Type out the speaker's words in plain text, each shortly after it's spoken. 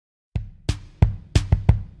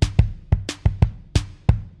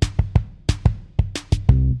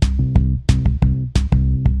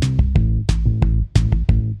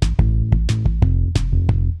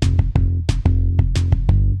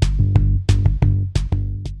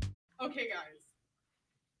Okay, guys,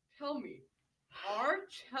 tell me, are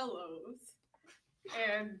cellos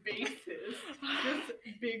and basses just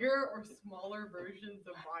bigger or smaller versions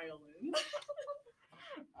of violins?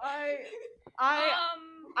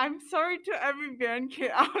 I'm sorry to every band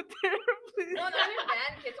kid out there, please. No, not even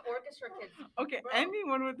band kids, orchestra kids. Okay, Bro.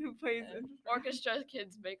 anyone who plays Orchestra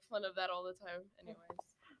kids make fun of that all the time. Anyways.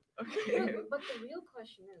 Okay. But the real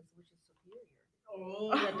question is, which is superior?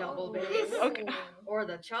 Oh, The double bass Okay. or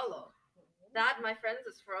the cello? That, my friends,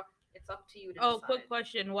 it's up to you to Oh, decide. quick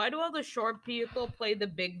question. Why do all the short people play the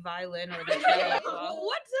big violin or the cello?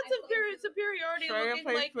 What sense of superiority Shreya looking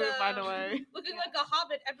plays like flute, by the way. looking like a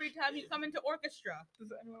hobbit every time you come into orchestra?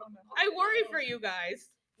 Does anyone know? I worry for you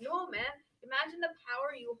guys. No, man. Imagine the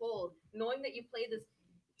power you hold, knowing that you play this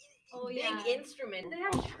big instrument. They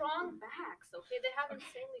have strong backs, okay? They have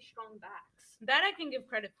insanely strong backs. That I can give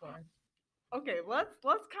credit for. Okay, let's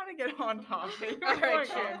kind of get on topic. All right,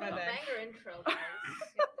 Okay. sure, my bad. Banger intro, guys.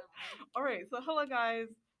 All right, so hello guys,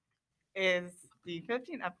 is the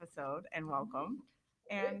 15th episode, and welcome.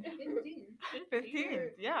 And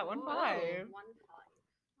 15th, yeah, 1-5. 1-5.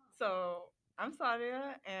 So I'm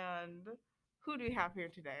Sadia, and who do we have here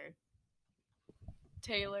today?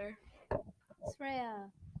 Taylor.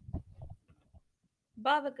 Shreya.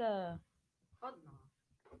 Bhavika. God, no.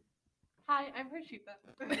 Hi, I'm Harshita.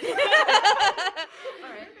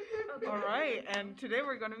 All right, and today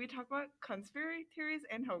we're going to be talking about conspiracy theories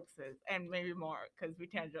and hoaxes, and maybe more, because we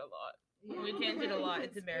tangent a lot. We tangent a lot.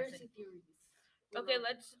 It's Conspiracy embarrassing. theories. Okay,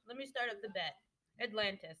 let me start up the bet.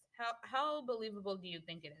 Atlantis. How believable do you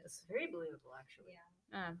think it is? Very believable, actually.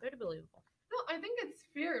 Very believable. No, I think it's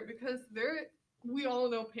fair because we all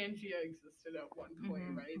know Pangea existed at one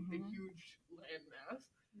point, right? The huge landmass.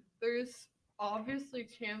 There's obviously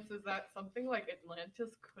chances that something like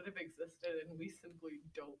Atlantis could have existed and we simply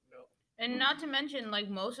don't know. And not to mention, like,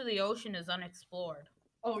 most of the ocean is unexplored.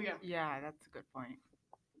 Oh, yeah. Yeah, that's a good point.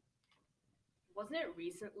 Wasn't it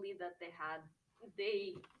recently that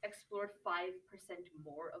they explored 5%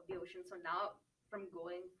 more of the ocean? So now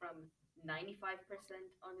going from 95%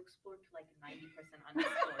 unexplored to like 90%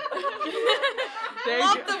 unexplored.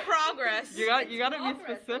 Love the progress. You got to be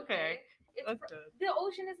progress, specific. okay? The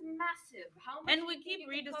ocean is massive. How much? And we keep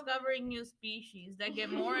rediscovering new species that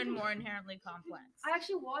get more and more inherently complex. I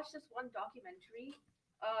actually watched this one documentary.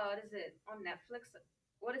 What is it on Netflix?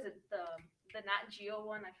 What is it? The Nat Geo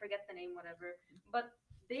one? I forget the name, whatever. But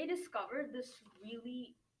they discovered this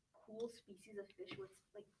really cool species of fish where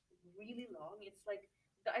it's like really long. It's like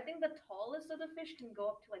I think the tallest of the fish can go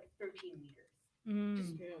up to like 13 meters.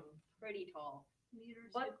 Just pretty tall.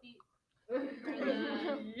 Meters, But 50 for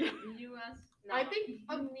the U.S. No. I think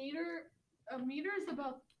a meter is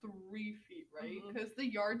about 3 feet, right? Because the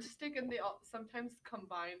yardstick and they sometimes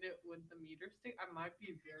combine it with the meter stick. I might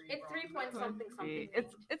be very It's wrong. 3 point something.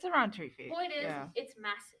 It's around 3 feet. Point is, yeah. it's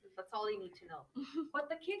massive. That's all you need to know. But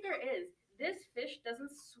the kicker is, this fish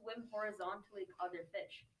doesn't swim horizontally like other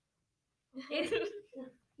fish.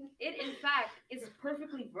 It in fact is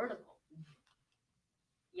perfectly vertical.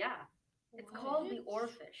 Yeah, it's called the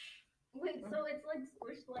oarfish. Wait, so it's like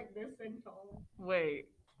squished like this and tall. Wait.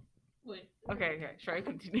 Okay, should I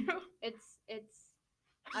continue? It's.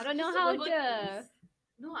 I don't know how to.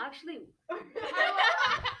 No, actually,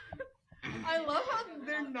 I love how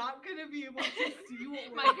they're not gonna be able to see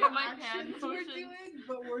what My actions hand we're motions. doing,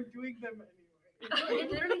 but we're doing them anyway. it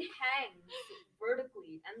literally hangs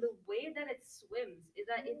vertically, and the way that it swims is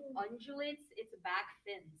that it undulates its back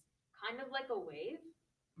fins, kind of like a wave,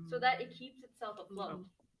 so that it keeps itself afloat.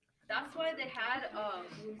 That's why they had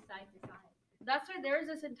Move side to side. that's why there's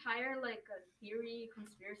this entire like a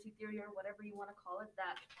conspiracy theory or whatever you want to call it,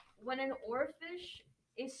 that when an oarfish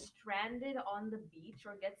is stranded on the beach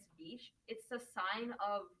or gets beached, it's a sign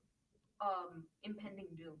of impending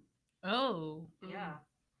doom. Oh. Yeah.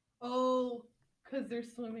 Oh, because they're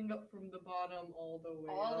swimming up from the bottom all the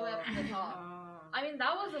way Up to the top. I mean,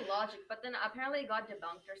 that was the logic, but then apparently it got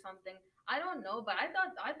debunked or something. I don't know, but I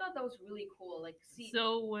thought that was really cool. Like,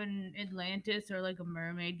 So when Atlantis or like a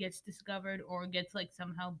mermaid gets discovered or gets like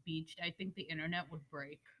somehow beached, I think the internet would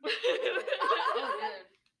break. Oh,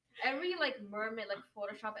 yeah. Every like mermaid, like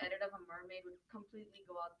Photoshop edit of a mermaid would completely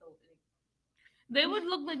go out the way. They would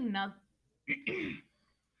look like nothing.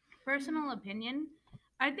 Personal opinion,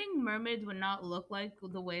 I think mermaids would not look like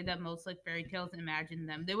the way that most like fairy tales imagine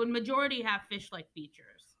them. They would majority have fish-like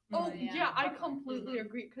features. Oh, yeah, I completely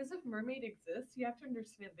agree. Because if mermaid exists, you have to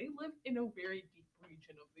understand they live in a very deep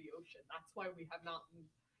region of the ocean. That's why we have not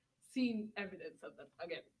seen evidence of them.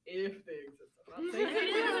 Again, if they exist. I'm not I saying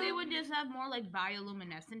feel they like do. they would just have more like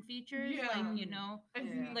bioluminescent features, Yeah. like you know,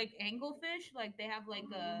 Yeah. like anglefish, like they have like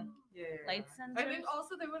a Yeah. light I sensor. think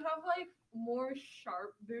also they would have like more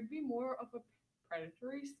sharp. There'd be more of a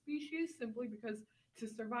predatory species simply because to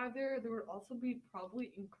survive there, there would also be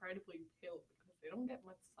probably incredibly pale because they don't get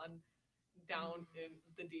much sun down in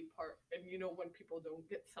the deep part. And you know, when people don't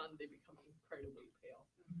get sun, they become incredibly pale.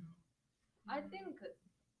 I think.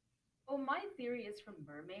 Oh, my theory is from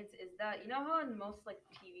mermaids is that you know how in most like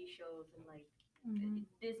TV shows and like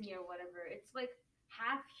Disney or whatever, it's like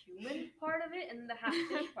half human part of it and the half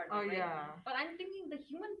fish part Oh of it, right? yeah. But I'm thinking the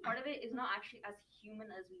human part of it is not actually as human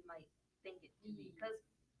as we might think it to be. Because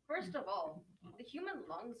first of all, the human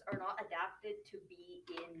lungs are not adapted to be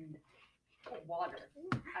in water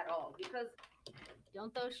at all. Because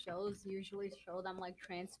Don't those shows usually show them like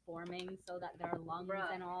transforming so that their lungs bruh,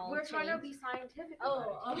 and all we're trying to change? be scientific.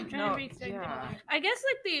 Oh, about it. okay. No, Trying to be yeah. I guess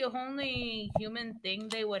like the only human thing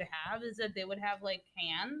they would have is that they would have like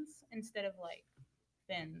hands instead of like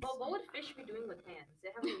fins. But what would fish be doing with hands? They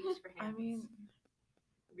have no use for hands. I mean,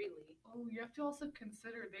 really. Oh, you have to also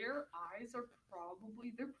consider their eyes are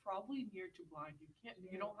they're probably near to blind.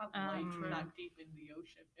 You don't have light True. that deep in the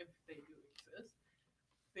ocean if they do exist.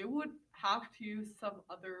 They would have to use some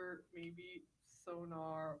other maybe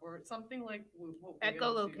sonar or something like what whales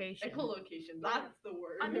Echolocation. use. Echolocation. That's the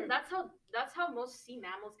word. I mean, that's how most sea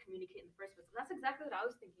mammals communicate in the first place. That's exactly what I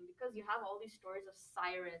was thinking because you have all these stories of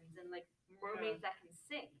sirens and like mermaids that can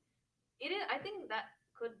sing. It is. I think that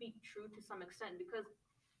could be true to some extent because,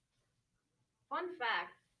 fun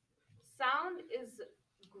fact, sound is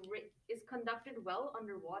conducted well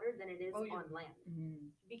underwater than it is on land.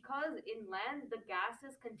 Because in land the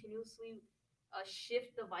gases continuously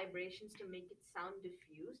shift the vibrations to make it sound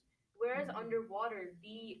diffused, whereas underwater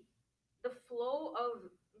the flow of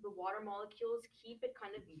the water molecules keep it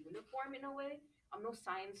kind of uniform in a way. I'm no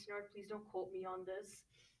science nerd, please don't quote me on this.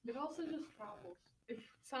 It also just travels. If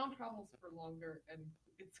sound travels for longer and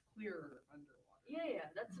it's clearer underwater. Yeah,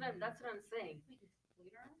 that's what I'm saying.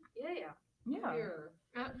 Yeah. yeah. Clearer.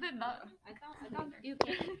 I thought you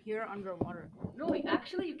can't hear underwater. No,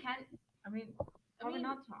 actually you can't. I mean, I mean,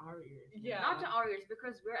 not to our ears. Yeah. not to our ears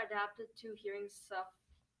because we're adapted to hearing stuff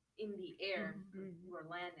in the air. We're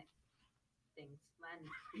land things, land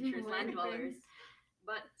creatures, land dwellers.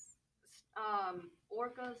 But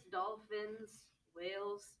orcas, dolphins,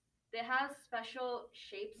 whales, they have special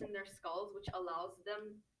shapes in their skulls which allows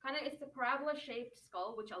them it's a parabola shaped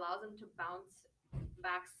skull which allows them to bounce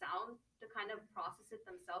back sound to kind of process it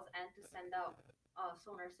themselves and to send out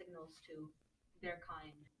sonar signals to their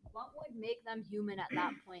kind. What would make them human at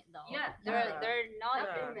that point, though? Yeah, they're not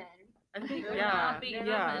Yeah. human. I think They're yeah, not being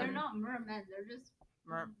yeah. They're not mermen. They're just.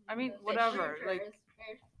 I mean, fish whatever. Like,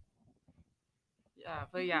 creatures. yeah,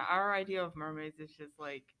 but yeah, our idea of mermaids is just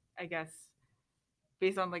like, I guess,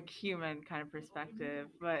 based on like human kind of perspective.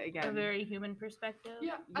 But again, A very human perspective.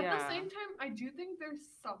 Yeah. At Yeah. the same time, I do think there's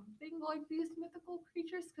something like these mythical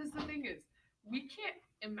creatures because the thing is, we can't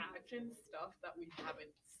imagine stuff that we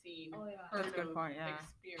haven't seen, Oh yeah. heard That's a good of, point, yeah.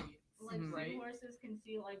 experienced. Like right? seahorses can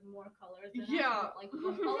see like more colors. Than Yeah. us, but, like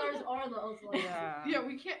what colors are those? Like, yeah, Yeah,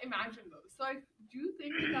 we can't imagine those. So I do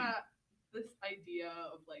think that this idea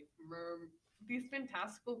of like these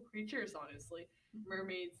fantastical creatures, honestly,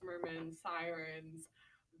 mermaids, mermen, sirens,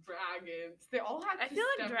 dragons, they all have. I to feel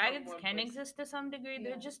stem like from dragons one can place. exist to some degree. Yeah.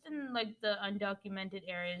 They're just in like the undocumented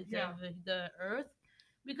areas Yeah. of the earth,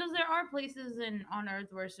 because there are places on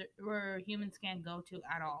Earth where humans can't go to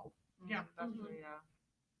at all. Yeah. that's true, yeah.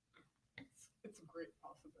 It's a great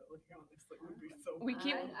possibility, honestly. It would be so. We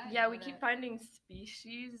keep I we get keep it. finding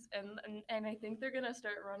species and I think they're gonna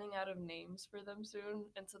start running out of names for them soon,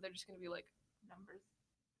 and so they're just gonna be like numbers.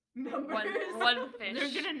 Numbers. One fish.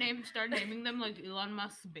 They're gonna start naming them like Elon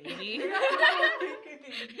Musk's baby.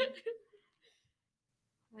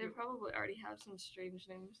 They probably already have some strange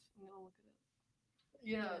names. I'm gonna look it up.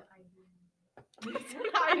 Yeah.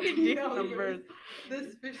 ID numbers.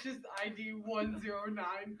 This fish is ID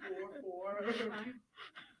 10944.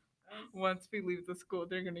 Once we leave the school,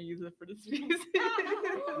 they're gonna use it for the species.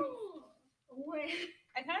 wait.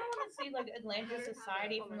 I kind of want to see like Atlantis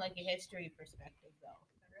society from like a history perspective, though.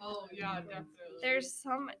 Oh yeah, definitely. There's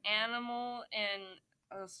some animal in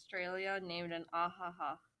Australia named an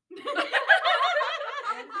ahaha.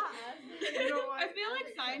 I feel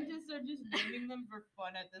like scientists are just naming them for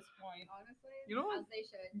fun at this point. Honestly, You know what? as they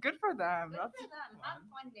should. Good for them. Good That's for them. Have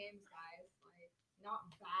fun names, guys. Like not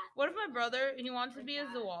bat. What if my brother, he wants to be a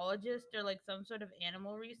zoologist or like some sort of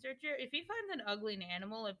animal researcher? If he finds an ugly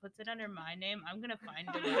animal and puts it under my name, I'm gonna find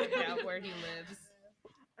him out where he lives.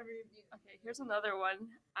 I mean, Okay, here's another one.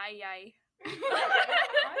 Ay. Aye.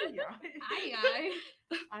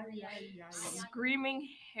 Screaming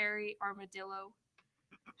hairy armadillo.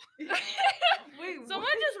 Wait, Someone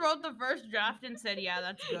just wrote the first draft and said, "Yeah,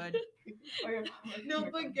 that's good." No,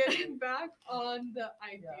 but getting back on the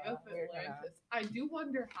idea Yeah, of we're gonna- Atlantis, I do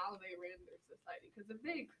wonder how they ran their society. Because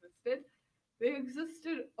if they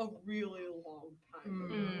existed a really long time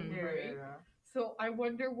ago, Mm. right? So I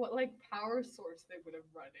wonder what like power source they would have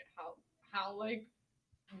run it. How like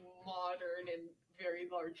modern and very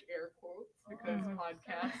large air quotes because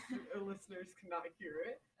podcast listeners cannot hear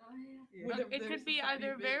it. Would have It their could be society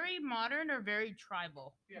either been- very modern or very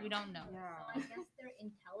tribal. Yeah. We don't know. Yeah. So I guess their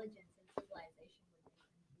intelligence and civilization would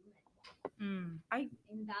make them human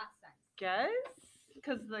in that sense. Guess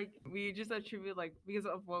because like we just attribute like because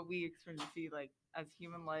of what we experience to see like as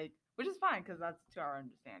human like, which is fine because that's to our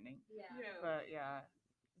understanding. Yeah. Yeah. But yeah,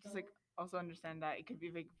 just like also understand that it could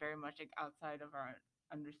be like very much like outside of our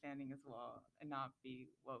understanding as well and not be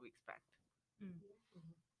what we expect. Mm.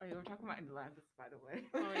 Oh yeah, we're talking about Atlantis, by the way.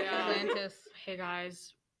 Oh yeah. Atlantis. Hey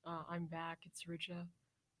guys, I'm back. It's Richa.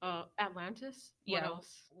 Atlantis? What Yeah.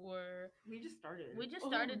 else? We just started. We just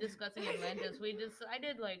started discussing Atlantis. We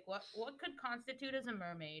decided like what could constitute as a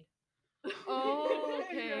mermaid, Oh,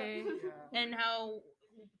 okay. Yeah. and how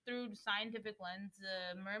through scientific lens,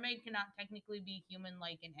 a mermaid cannot technically be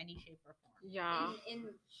human-like in any shape or form. Yeah.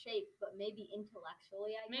 In shape, but maybe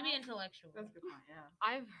intellectually, I Maybe guess. intellectual. That's a good point. Yeah.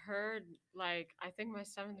 I've heard, like, I think my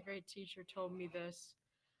 7th grade teacher told me this,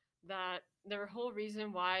 that the whole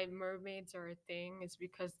reason why mermaids are a thing is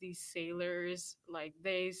because these sailors, like,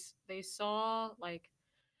 they saw, like,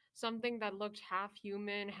 something that looked half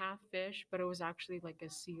human, half fish, but it was actually, like, a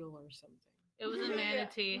seal or something. It was a Yeah,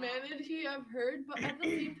 manatee. Manatee, I've heard, but at the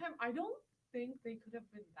same time, I don't think they could have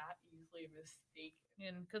been that easily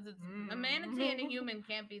mistaken. Because it's a manatee and a human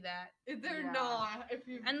can't be that They're Yeah. not. If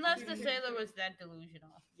you unless the sailor was that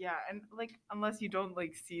delusional. Yeah, and like unless you don't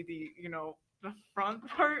like see the the front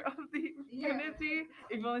part of the manatee,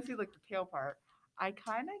 if you only see like the tail part, I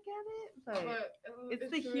kind of get it, but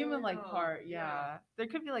it's the really human-like not. part. Yeah. There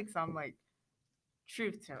could be like some like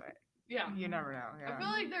truth to it. Yeah. You never know. I Yeah. feel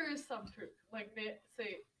like there is some truth. Like they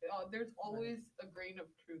say, there's always a grain of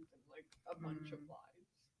truth in like a bunch of lies.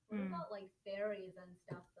 What Mm. about like fairies and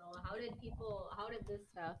stuff though? How did this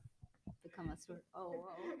stuff become a sort?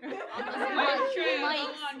 Oh, You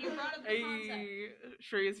brought up the concept. Hey,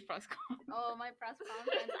 Shreya's press con. oh, my press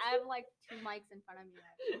conference. I have like 2 mics in front of me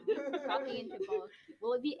right now, talking into both.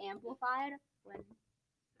 Will it be amplified when?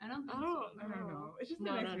 I don't think I so. don't know. It's just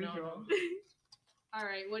No, the no, next no, visual. All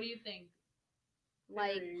right, what do you think?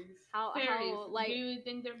 Like Fairies. Fairies. how do like you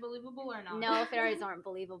think they're believable or not? no, fairies aren't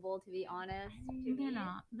believable to be honest. To They're me.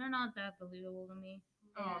 not. They're not that believable to me.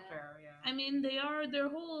 Oh, Yeah. fair. Yeah. I mean, they are. Their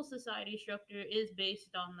whole society structure is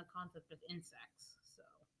based on the concept of insects. So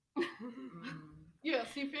Yeah,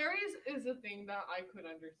 see, fairies is a thing that I could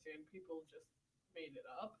understand. People just made it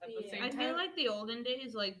up. At the Yeah. same I time, feel like the olden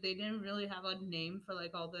days, like they didn't really have a name for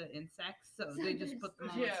like all the insects, so they just put them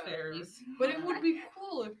all as Yeah. fairies. but it would be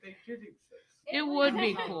cool if they did exist. It would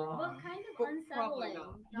be Not cool. wrong. But kind of But probably unsettling.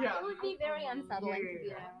 not. That Yeah. would be very unsettling to be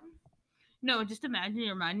Yeah. honest. No, just imagine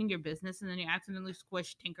you're minding your business and then you accidentally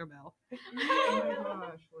squish Tinkerbell. Oh my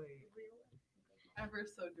gosh! Wait. Ever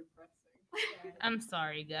so depressing. I'm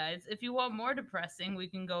sorry, guys. If you want more depressing, we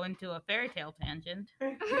can go into a fairy tale tangent. No.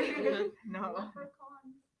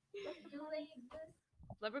 Leprechauns. Do they exist?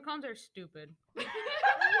 Leprechauns are stupid.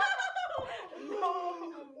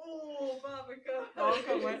 Oh, Babika.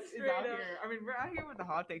 Welcome. What is Straight out up. here? I mean, we're out here with the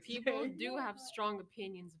hot takes. People today. do have strong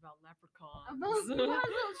opinions about leprechauns. Who has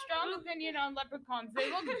a strong opinion on leprechauns? They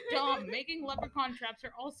look dumb. Making leprechaun traps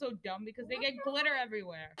are also dumb because they get glitter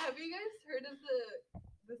everywhere. Have you guys heard of the?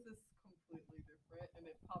 This is completely different, and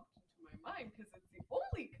it popped into my mind because it's the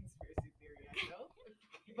only conspiracy theory I know.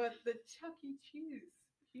 But the Chuck E. Cheese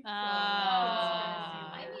pizza.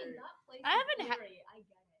 Ah. I conspiracy mean theory. that place. I haven't ha- I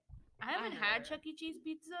get it. I haven't had Chuck E. Cheese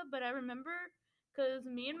pizza, but I remember because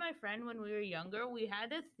me and my friend, when we were younger, we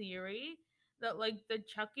had a theory that like the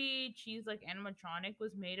Chuck E. Cheese like animatronic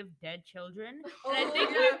was made of dead children. And I Oh, think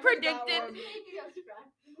yeah, we I've heard that predicted. one. Maybe a strap.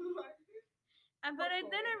 But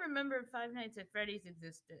then I remembered Five Nights at Freddy's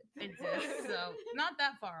exists, so not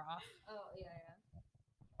that far off. Oh yeah.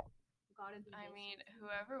 Gotta be. I this mean, one.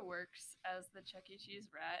 whoever works as the Chuck E. Cheese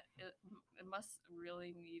rat, it must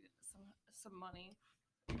really need some money.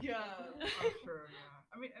 Yeah. I'm sure. Yeah.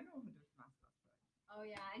 I mean, anyone who does mascots, Oh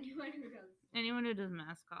yeah, anyone who does. Anyone who does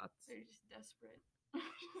mascots. They're just desperate.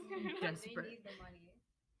 They Desperate. need the money.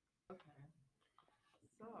 right? Okay.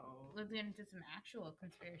 So let's get into some actual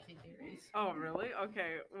conspiracy theories. Oh, really?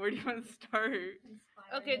 Okay. Where do you want to start?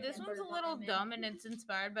 Okay, this one's a little dumb, and it's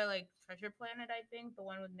inspired by like Treasure Planet, I think, the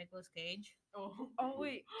one with Nicolas Cage. Oh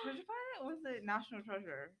wait, Treasure Planet was it National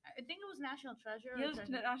Treasure? I think it was National Treasure. Yeah, or it was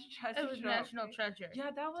Treasure- National Treasure. It was National Treasure.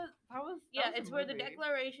 Yeah, that was. Yeah, that was it's a where the movie.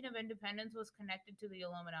 Declaration of Independence was connected to the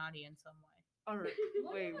Illuminati in some way.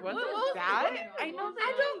 Wait, What was was it that? I know that.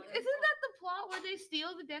 I don't. Isn't that the plot where they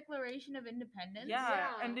steal the Declaration of Independence?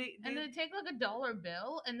 Yeah, and And they take like $1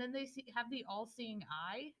 bill, and then they have the all-seeing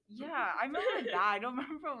eye. yeah, I remember that. I don't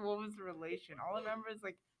remember what was the relation. All I remember is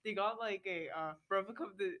like they got like a replica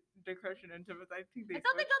of the Declaration of Independence. I think they. I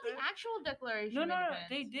thought they got switched the it. actual Declaration. No, of no, no,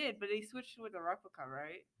 Independence. they did, but they switched it with a replica,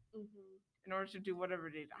 right? Mm-hmm. In order to do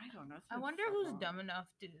whatever they did. I don't know. I wonder who's dumb enough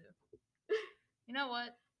to. You know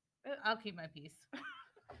what? I'll keep my peace.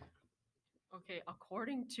 Okay,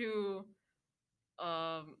 according to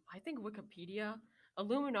I think Wikipedia,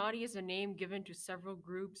 Illuminati is a name given to several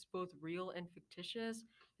groups, both real and fictitious.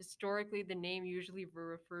 Historically, the name usually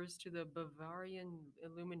refers to the Bavarian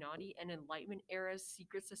Illuminati, an Enlightenment era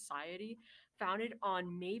secret society founded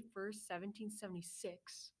on May 1st,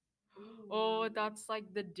 1776. Oh, that's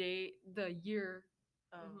like the year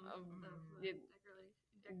of the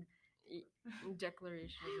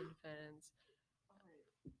Declaration of Independence,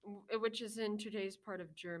 which is in today's part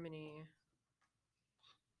of Germany.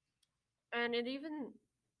 And it even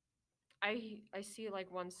I see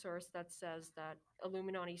like one source that says that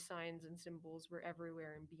Illuminati signs and symbols were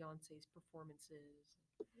everywhere in Beyonce's performances.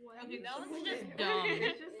 Okay, that one's just It's dumb.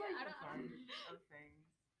 just like the fun of things.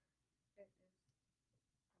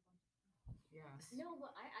 Yeah. No,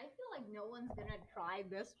 but I feel like no one's gonna try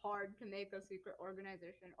this hard to make a secret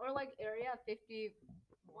organization or like Area 51.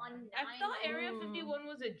 I thought Area 51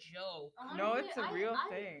 was a joke. No, it's a real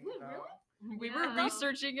thing. Wait, though. really? We were Yeah.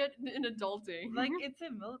 researching it in adulting. Like it's a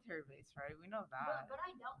military base, right? We know that. But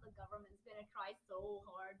I doubt the government's gonna try so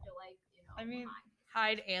hard to like I mean,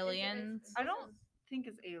 Hide aliens. I don't think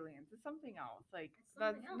it's aliens. It's something else. Like It's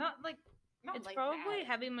that's something else. not like. Not It's like probably that.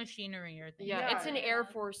 heavy machinery or things. Yeah, it's an Yeah. Air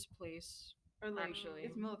Force place. Or like actually.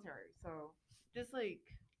 it's military, so just like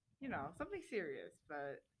something serious,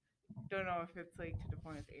 but don't know if it's like to the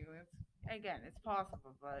point of aliens. Again, it's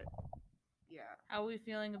possible, but yeah. How are we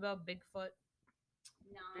feeling about Bigfoot?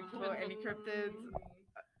 No. Bigfoot, any cryptids?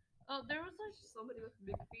 Oh, there was like Somebody with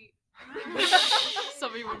big feet.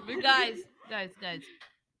 Somebody with big guys.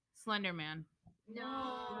 Slender Man.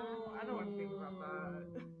 No. I don't want to think about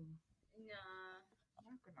that. Nah. I'm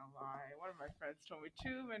not gonna lie. One of my friends told me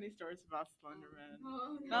too many stories about Slenderman.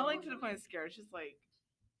 Oh, Not like to the point of scare. It's just like,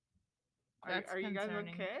 That's are you guys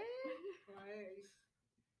concerning. okay?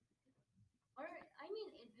 Or I mean,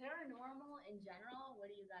 in paranormal in general, what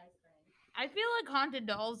do you guys think? I feel like haunted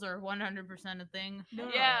dolls are 100% a thing. No,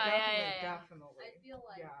 Yeah. definitely. I feel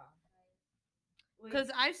like Yeah.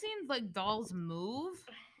 Because I've seen like dolls move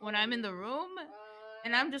when I'm in the room,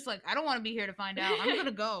 and I'm just like, I don't want to be here to find out. I'm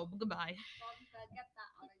gonna go. Goodbye. get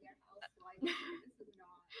that out of your house. Like, this is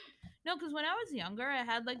not. No, because when I was younger, I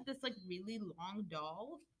had like this like really long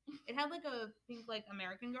doll. It had like a pink like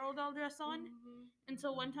American Girl doll dress on. And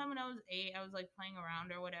so one time when I was 8, I was like playing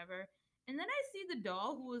around or whatever, and then I see the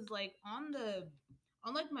doll who was like on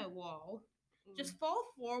like my wall, just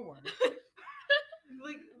fall forward.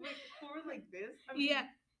 like forward like this. Yeah,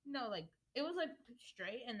 no, like it was like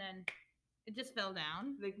straight, and then it just fell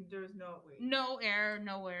down. Like there's no way. No air,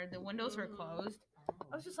 nowhere. The windows were closed.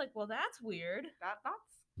 I was just like, well, that's weird. That's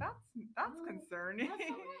concerning. That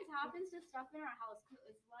sometimes happens to stuff in our house.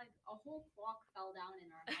 It's like a whole clock fell down in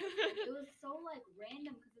our house. It was so like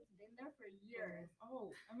random because it's been there for years. Oh,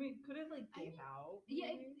 I mean, could it like give out?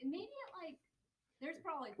 Yeah, maybe it like there's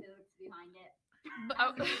probably physics behind it. But,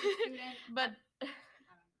 As a student, but I don't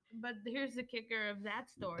know. but here's the kicker of that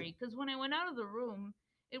story, because when I went out of the room,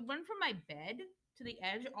 it went from my bed to the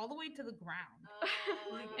edge all the way to the ground.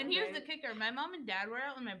 And here's the kicker: my mom and dad were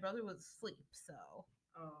out, and my brother was asleep. So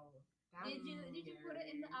Oh. Did you put it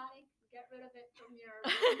in the attic? Get rid of it from your.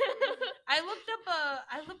 I looked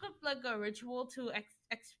up like a ritual to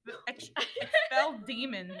expel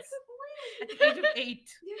demons at the age of 8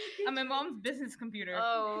 on my mom's business computer.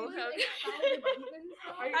 Oh, Did you okay. expel the demons,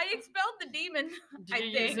 though? I expelled the demon.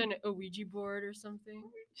 Did you I use think. a Ouija board or something?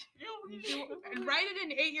 Write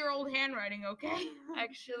it in 8-year-old handwriting, okay?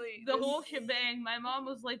 Actually, The whole shebang. My mom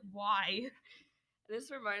was like, "Why?" This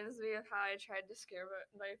reminds me of how I tried to scare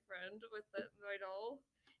my friend with my doll,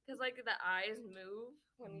 because like the eyes move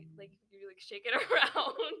when you like shake it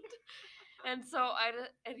around, and so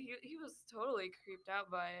he was totally creeped out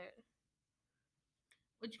by it.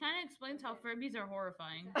 Which kind of explains how Furbies are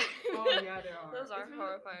horrifying. Oh yeah, they are. Those are Isn't it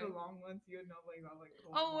horrifying. The long ones, you know, like got like.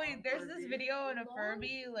 Oh wait, long there's this Furbies? video on a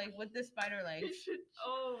Furby like with the spider legs.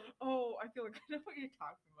 Oh, I feel like I know what you're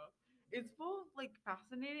talking about. It's both like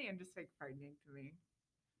fascinating and just like frightening to me.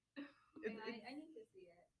 I need to see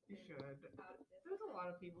it. You should. There's a lot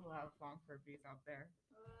of people who have long Furbies out there.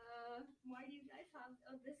 Why do you guys have?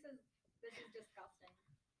 Oh, this is disgusting.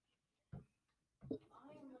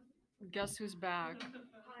 Guess who's back?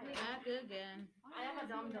 Back again. I am a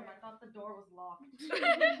dum-dum. I thought the door was locked.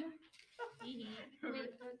 Wait,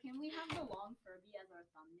 but can we have the long Furby as our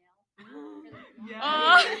thumbnail? Yeah.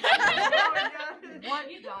 What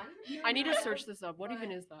you done? I need to search this up. What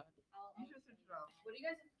even is that? You should search it up.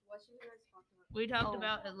 What should you guys talk about? We talked Oh.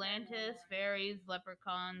 about Atlantis, fairies,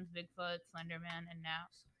 leprechauns, Bigfoot, Slenderman, and now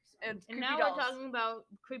creepy now dolls. we're talking about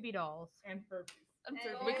creepy dolls. And Furbies.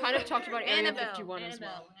 We kind of talked about Area Annabelle, 51 as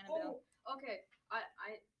well. Annabelle. Okay,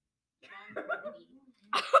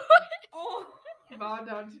 Oh. Bow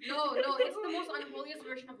down. No, it's the most unholiest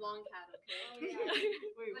version of long cat. Okay.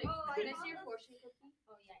 Wait. Like, Oh, can I I see your found fortune cookie?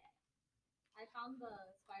 Oh yeah. I found the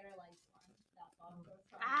spider legs one. That's also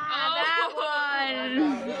That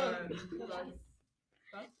one.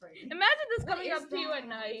 That's frightening. Imagine this coming up to you at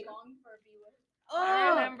night. Long Furby with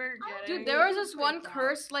I Oh, remember getting. dude, there was this one Good job.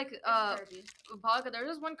 cursed like Furby. Baga, there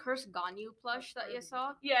was this one cursed Ganyu plush that you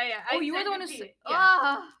saw. Yeah. Oh, you were the one who said. said.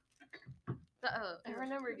 Ah. I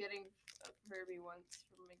remember getting a Furby once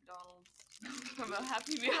from McDonald's from a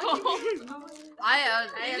Happy Meal. Dude,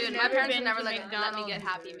 my never parents been never to let me McDonald's. get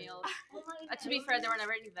Happy Meals. Oh my To be fair, there were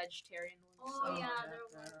never any vegetarian ones. Oh so. yeah, there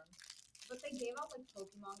was. But they gave out like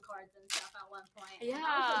Pokemon cards and stuff at one point. and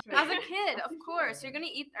Yeah, that was as a kid, of course. You're gonna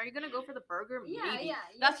eat. Are you gonna go for the burger? Yeah, Maybe. yeah.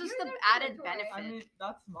 That's just You're the there for added toy. benefit. I mean,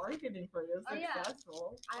 that's marketing for you. Oh, yeah.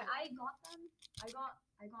 Successful. I got them.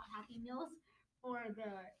 I got Happy Meals for the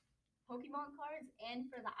Pokemon cards and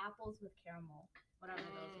for the apples with caramel. Whatever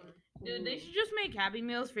those were. Dude, they should just make Happy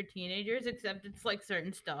Meals for teenagers, except it's like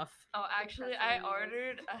certain stuff. Oh, actually, I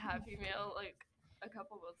ordered a Happy Meal like a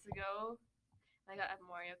couple months ago. I got a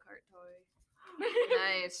Mario Kart toy.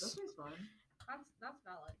 Nice. This is fun. That's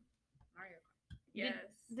valid. Mario Kart. Yes.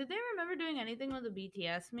 Did they remember doing anything with the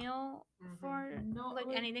BTS meal for No, like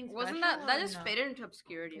wait, anything special? Wasn't that or just no? faded into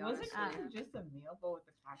obscurity? Was it Honestly. wasn't just a meal, but with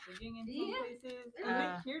the packaging in some Yeah. places? Uh,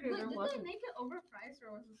 And here Did there they wasn't. make it overpriced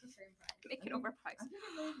or was it the same price? Make it I overpriced. think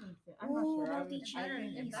it might have been the same. I'm not sure. I melty cheddar.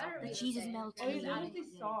 It better be The the cheese is same. melty. Oh, It's it's added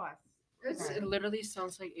just the in. sauce. It literally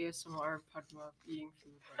sounds like ASMR Padma eating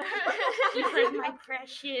food. She's like, my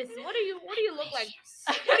precious. What do you look like?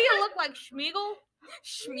 What do you look like, Schmeagol?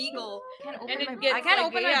 Schmeagol. Can't open And my, it gets I can't like,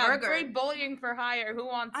 open yeah, my burger. Free bullying for hire. Who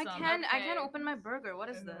wants I some? can't Okay. open my burger. What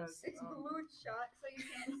is And this? It's Oh. glued shut so you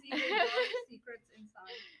can't see the dark secrets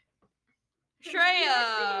inside.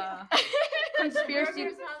 Shreya. Conspiracy.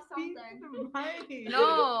 Burgers have something.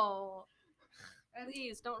 No.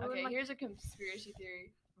 Please don't ruin Okay, my here's a conspiracy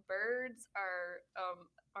theory. Birds are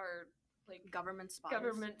like government spies.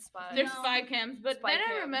 government spies. There's No. spy cams, but Spy then I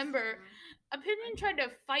cams. remember Opinion tried to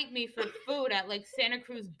fight me for food at like Santa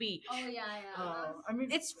Cruz Beach. Oh yeah. Oh, I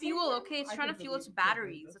mean, It's fuel, okay? It's I trying to can fuel its believe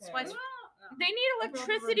batteries. it, That's why it's, okay. They need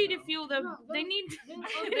electricity to fuel them. No, They those- need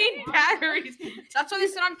those- they need batteries. that's why they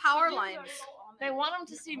sit on power lines. They want them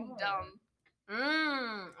to seem dumb.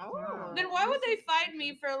 Oh. Then why would they fight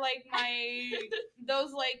me for like my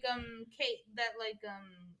those like cake that like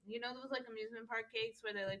you know those like amusement park cakes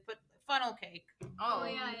where they like put funnel cake? Oh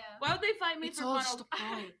yeah. Why would they fight me It's for all funnel? just a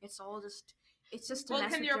ploy. It's all just. It's just to Well,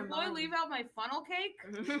 mess can with your your employee mind. leave out my funnel cake?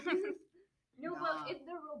 No, Nah. but if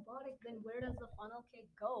they're robotic, then where does the funnel cake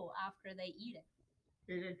go after they eat it?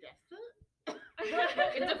 Did it just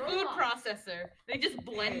It's a food processor. They just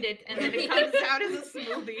blend it and then it comes out as a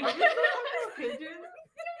smoothie. pigeons?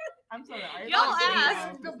 I'm sorry. Y'all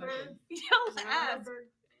asked. Y'all ask.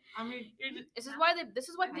 I mean, This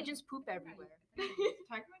is why pigeons poop everywhere.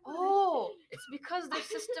 technically. Oh, it's because their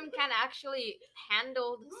system can't actually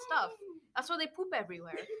handle the stuff. That's why they poop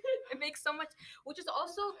everywhere. It makes so much, which is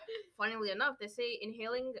also, funnily enough, they say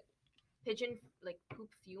inhaling pigeon like poop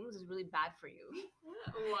fumes is really bad for you.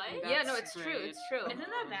 What? Yeah, no, That's it's true. great. It's true. Isn't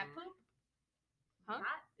that bat poop? Huh?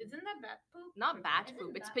 Isn't that bat poop? Not bat Isn't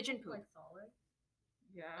poop. It's that pigeon poop. Like solid?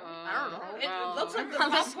 Yeah. I don't know. It looks like the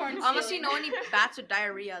Unless, popcorn unless you ceiling. know any bats with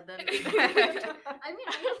diarrhea, then. I mean,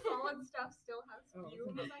 I guess solid stuff still has Oh, it's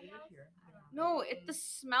fumes, I investigated guess. here. No, the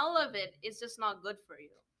smell of it is just not good for you.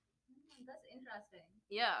 That's interesting.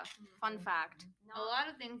 Yeah, fun fact. A lot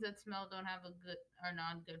of things that smell don't have a good are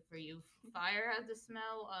not good for you. Fire has a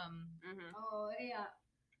smell. Mm-hmm. Oh yeah.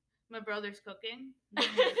 My brother's cooking.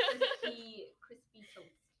 Crispy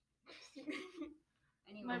toast.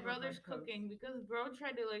 Anyway, My brother's Overcooked toast. cooking because bro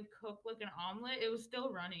tried to like cook like an omelet. It was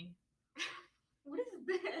still runny. what is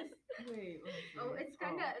this? Wait, let me see. Oh, it's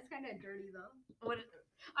kind of dirty though. What?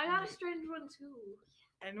 I got a strange one too.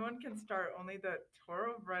 Anyone can start. Only the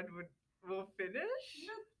Toro bread will finish.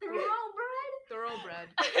 Thoroughbred.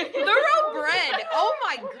 Thoroughbred. Oh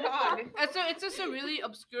my god. It's just a really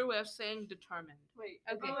obscure way of saying determined. Wait.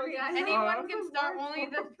 Okay. Oh, yeah, Anyone Oh, can that's start. a Only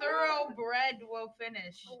word the for thoroughbred will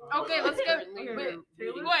finish. Okay, let's go. Okay, Taylor Wait,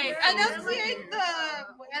 Swift. enunciate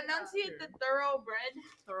the thoroughbred.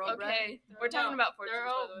 Thoroughbred. Okay, we're talking about fortunes, by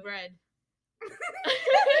the way. Thoroughbred.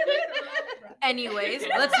 Anyways,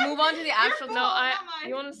 let's move on to the actual. No, I. Not mine.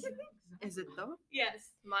 You want to? Is it though?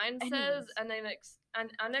 Yes. Mine Anyways. says an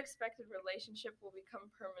unexpected relationship will become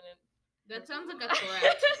permanent. That sounds like a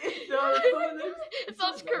threat. It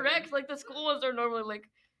sounds correct. Like the school ones are normally like,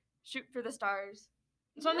 shoot for the stars.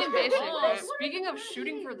 Something basic. Oh, Right? speaking of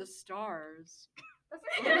shooting for the stars.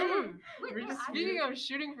 Mm. Speaking of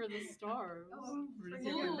shooting for the stars.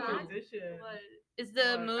 Resume Ooh. position. Is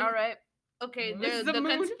the What? moon All right. okay? Is The the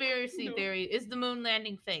moon- conspiracy No. theory is the moon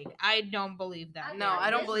landing fake. I don't believe that. No, I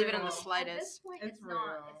don't It's believe it in real. the slightest. At this point, It's it's not.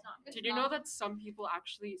 real. It's not. Did you know that some people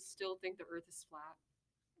actually still think the Earth is flat?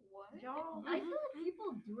 What? I feel like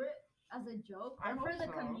people do it as a joke I or for hope the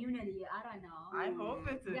so. community. I don't know. I hope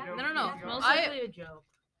it's a Yeah. joke. No, no, no. as Most well. likely a joke.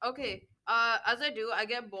 Okay. As I do, I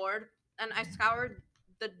get bored and I scoured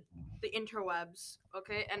the interwebs.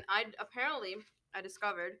 Okay, and I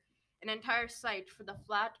discovered an entire site for the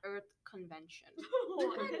Flat Earth Convention.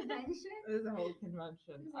 Convention? There's a whole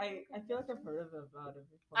convention. I feel like I've heard about it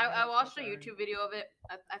before. I watched a Sorry. YouTube video of it.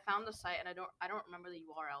 I found the site and I don't remember the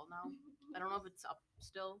URL now. I don't know if it's up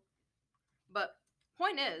still. But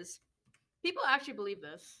point is, people actually believe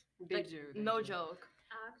this. They Like, do. No do. joke.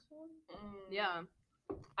 Actually? Yeah.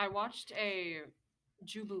 I watched a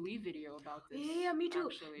Jubilee video about this. Yeah, me too.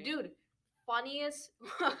 Actually. Dude, funniest.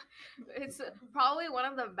 It's probably one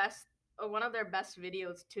of their best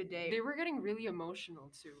videos to date. They were getting really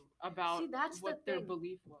emotional too about See, that's the what their thing.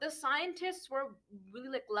 belief was. The scientists were really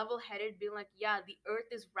like level-headed, being like, yeah, the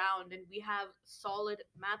Earth is round and we have solid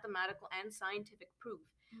mathematical and scientific proof.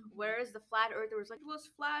 Whereas the flat earthers like, it was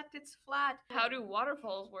flat, it's flat. How do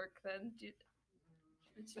waterfalls work then? If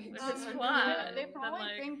it's Um, flat, They then probably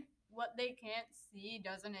like, think what they can't see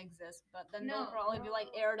doesn't exist, but then No. they'll probably be like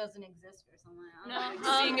air doesn't exist or something. I No, don't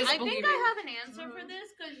know. Seeing is I think believing. I have an answer for this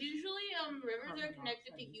because usually rivers are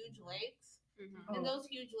connected to huge lakes, Mhm. and Oh. those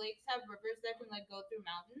huge lakes have rivers that can like go through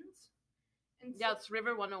mountains. And Yeah, so, it's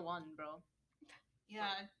River 101, bro.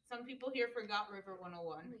 yeah. Some people here forgot River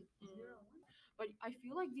 101. But I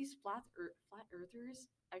feel like these flat earthers,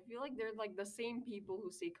 I feel like they're like the same people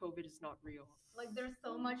who say COVID is not real. Like there's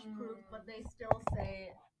so much proof, but they still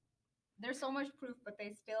say there's so much proof, but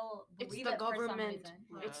they still It's believe the it for some government. reason.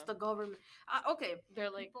 It's Yeah. the government. Okay, they're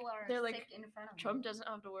like, People are they're sick like, in front of Trump them. doesn't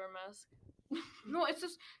have to wear a mask. no, it's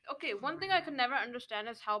just okay. One thing I could never understand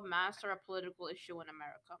is how masks are a political issue in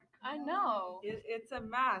America. I know. It's a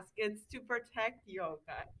mask. It's to protect you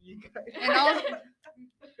guys. And also,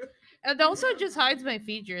 it also just hides my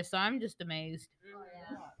features, so I'm just amazed. Oh, yeah.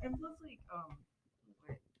 Yeah, and plus, like,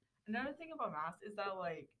 wait. Another thing about masks is that,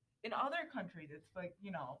 like, in other countries, it's like,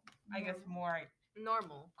 I guess more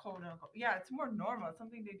Normal. quote unquote. Yeah, it's more normal. It's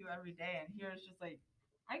something they do every day, and here it's just like,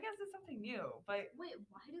 I guess it's something new. But Wait,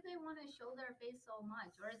 why do they want to show their face so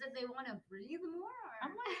much? Or is it they want to breathe more? Or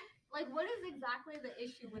I'm like, what is exactly the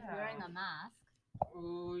issue with Yeah. wearing a mask?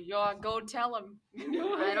 Ooh, yeah, go tell him.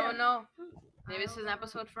 I don't know. Maybe this is an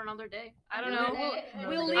episode for another day. I don't Another know. day.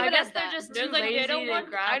 We'll leave I it guess at they're that. just They're too like lazy they don't to want.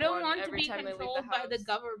 grab I don't one want to every be time they leave controlled the by the house.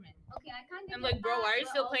 government. Okay, I kind of. I'm like, bro, why are you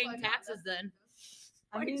still paying taxes then?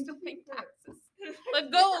 I mean, still paying taxes.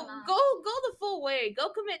 Like, go the full way. Go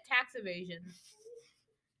commit tax evasion.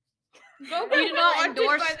 Go. We do not get wanted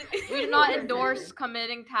endorse. by the- We do not endorse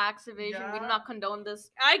committing tax evasion. We do Yeah. not condone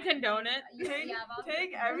this. I condone it.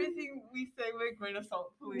 Take everything we say with a grain of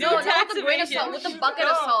salt, please. No, No, not tax with a grain of evasion. salt. With a bucket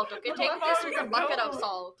of No. salt. Okay, With take a this with a bucket, bucket of no.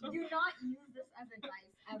 salt. Do not use this as advice.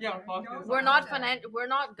 Ever. Yeah, fuck No, this. We're Okay. not We're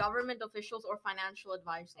not government officials or financial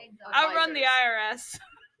advisors. Exactly. I run the advisors. IRS.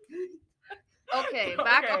 Okay,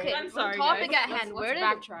 back. Okay. Okay, I'm sorry, topic guys. at hand. Let's Where did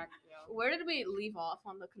backtrack? Yeah. where did we leave off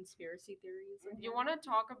on the conspiracy theories? You want to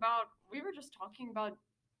talk about? We were just talking about.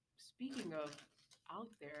 Speaking of out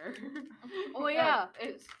there. Oh yeah.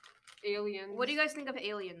 it's aliens. What do you guys think of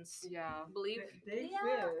aliens? Yeah. Believe? They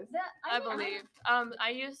Yeah, exist. I believe. I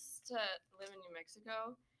used to live in New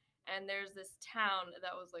Mexico, and there's this town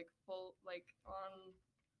that was like full, like on,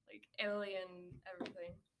 like alien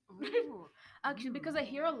everything. Ooh. Actually, because I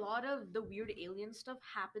hear a lot of the weird alien stuff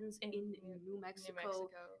happens in New Mexico,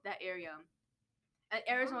 that area.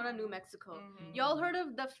 Arizona, New Mexico. Mhm. Y'all heard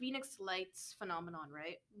of the Phoenix Lights phenomenon,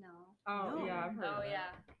 right? No. Oh No. yeah, I've heard. Oh of that.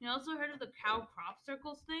 yeah. You also heard of the cow crop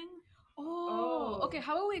circles thing? Oh, Oh. okay.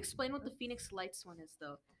 How about we explain what the Phoenix Lights one is,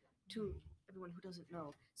 though, to everyone who doesn't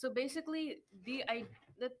know? So basically,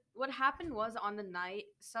 what happened was on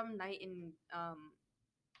some night in,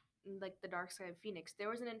 like the dark sky of Phoenix, there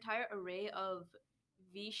was an entire array of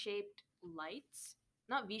V-shaped lights,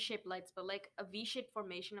 not V-shaped lights, but like a V-shaped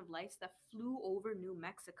formation of lights that flew over New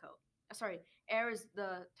Mexico. Sorry,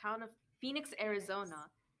 the town of Phoenix,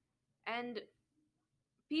 Arizona, and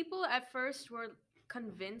people at first were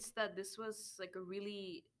convinced that this was like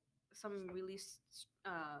some really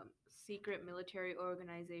secret military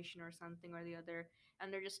organization or something or the other,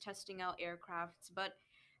 and they're just testing out aircrafts. But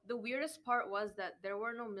the weirdest part was that there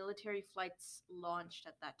were no military flights launched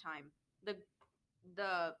at that time.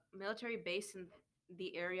 The military base in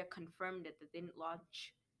the area confirmed it, that they didn't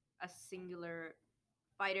launch a singular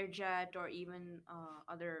fighter jet or even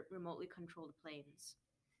other remotely controlled planes.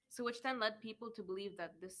 So, which then led people to believe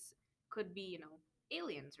that this could be,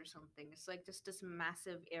 aliens or something. It's like just this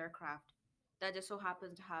massive aircraft that just so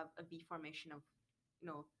happens to have a V formation of,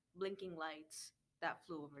 blinking lights that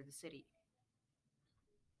flew over the city.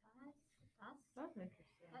 That's That's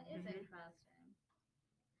interesting. that is Mhm. interesting.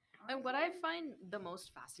 And what I Honestly, find the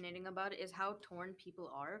most fascinating about it is how torn people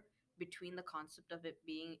are between the concept of it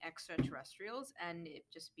being extraterrestrials and it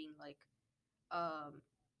just being like um,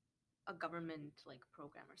 a government like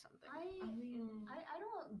program or something. I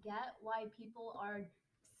don't get why people are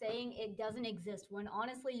saying it doesn't exist when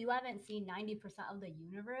honestly you haven't seen 90% of the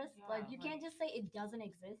universe. Like Yeah, you can't just say it doesn't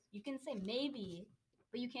exist. You can say maybe,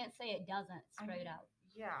 but you can't say it doesn't I straight mean, out.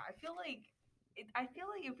 Yeah, I feel like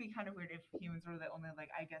it'd be kind of weird if humans were the only like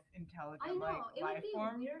I guess intelligent I know like it would life be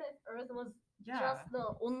form. weird if Earth was Yeah. just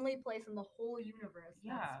the only place in the whole universe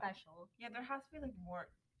Yeah. that's special. Yeah, there has to be like more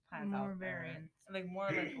planets More out there, variants. and, like more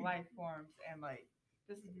like life forms and like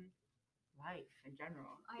just Mhm. life in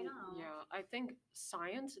general. I know. Yeah, I think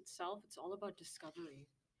science itself, it's all about discovery.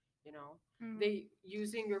 You know, Mhm. they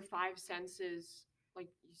using your five senses, like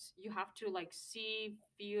you have to like see,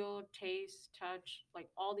 feel, taste, touch, like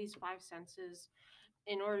all these five senses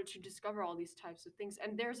in order to discover all these types of things.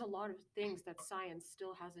 And there's a lot of things that science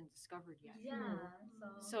still hasn't discovered yet. Yeah.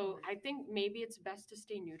 So I think maybe it's best to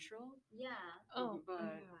stay neutral. yeah. Oh,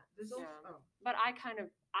 But This yeah. oh. But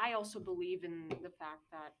I also believe in the fact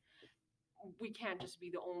that we can't just be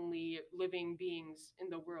the only living beings in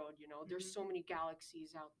the world. You know, there's so many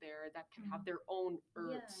galaxies out there that can have their own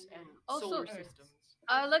Earths Yeah. and Also, solar Earths. systems.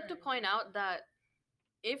 I'd like to point out that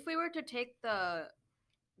if we were to take the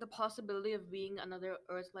possibility of being another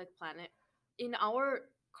Earth-like planet in our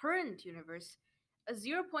current universe, a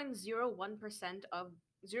 0.01% of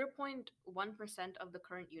 0.1% of the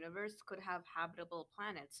current universe could have habitable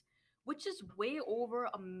planets, which is way over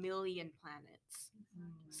 1 million planets.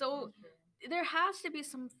 So there has to be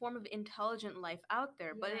some form of intelligent life out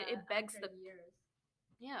there, but it begs after the years.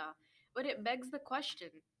 yeah, but it begs the question: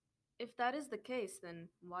 if that is the case, then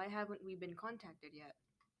why haven't we been contacted yet?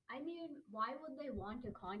 I mean, why would they want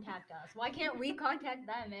to contact us? Why can't we contact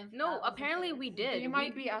them if No, that was the apparently case? we did. They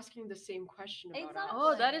might be asking the same question about us.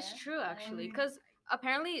 Oh, that is Exactly. true, actually. Because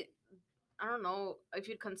apparently, I don't know if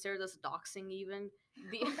you'd consider this doxing even.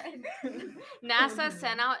 The NASA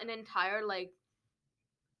sent out an entire like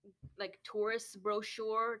tourist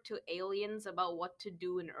brochure to aliens about what to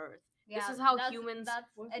do in Earth. This is how humans. That's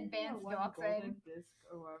Wasn't there advanced one doxing. golden disc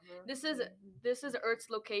or whatever? This is Earth's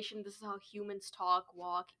location. This is how humans talk,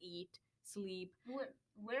 walk, eat, sleep.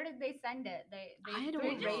 Where did they send it? They I don't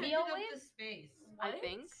through know. radio Sent it up to waves. space. I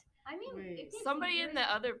think. I mean, Wait. it takes Somebody in years the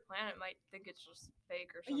to- other planet might think it's just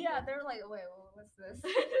fake or something. Yeah, they're like, wait, what's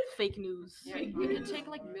this? Fake news. Yeah, it could take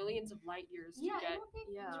like millions of light years to Yeah, get it'll take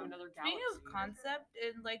Yeah. to another Speaking galaxy. of concept,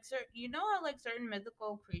 and like you know how like certain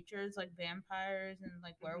mythical creatures like vampires and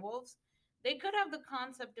like werewolves, they could have the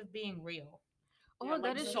concept of being real. Oh, Yeah, that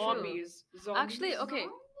like is zombies. true. Actually, okay.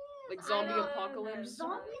 Like I zombie don't- apocalypse.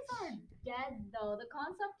 Zombies are dead though. The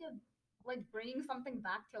concept of like bringing something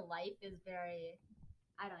back to life is very,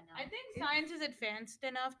 I don't know. I think science is advanced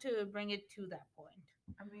enough to bring it to that point.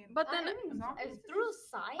 I mean, But then, I mean, zombies through is-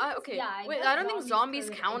 science. okay, Yeah, wait, guess I don't think zombies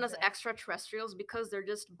could count as exist. extraterrestrials because they're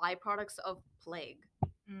just byproducts of plague,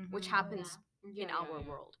 which happens in our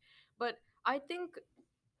world. But I think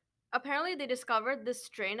apparently they discovered this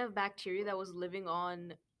strain of bacteria that was living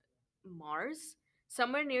on Mars,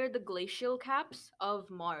 somewhere near the glacial caps of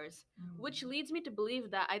Mars, which leads me to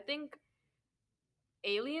believe that I think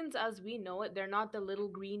aliens as we know it, they're not the little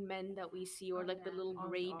green men that we see or like the little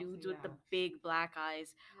gray dudes with the big black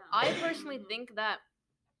eyes. I personally think that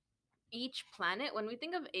each planet, when we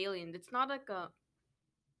think of aliens, it's not like a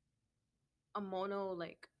mono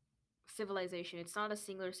like civilization. It's not a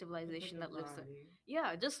singular civilization that lives there.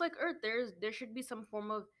 Yeah, just like Earth, there should be some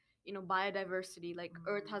form of biodiversity. Like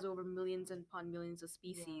Earth has over millions and upon millions of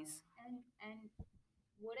species. And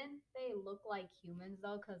wouldn't they look like humans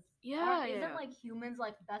though? Because Yeah, isn't yeah. like humans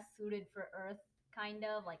like best suited for Earth, kind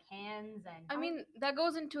of like hands and. I mean, that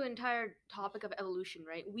goes into entire topic of evolution,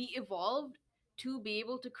 right? We evolved to be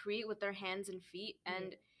able to create with our hands and feet,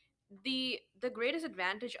 and the greatest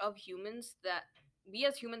advantage of humans that we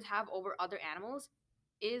as humans have over other animals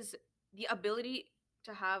is the ability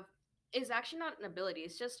to have is actually not an ability,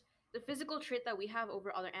 it's just the physical trait that we have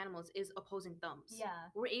over other animals is opposing thumbs. Yeah.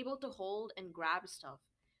 We're able to hold and grab stuff,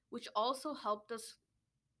 which also helped us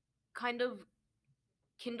kind of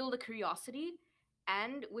kindle the curiosity,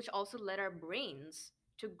 and which also led our brains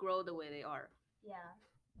to grow the way they are. Yeah.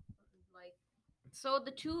 Like, so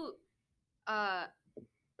the two uh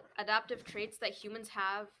adaptive traits that humans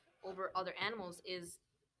have over other animals is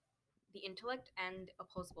the intellect and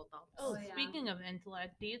opposable thumbs. Oh, yeah. speaking of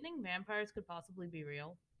intellect, do you think vampires could possibly be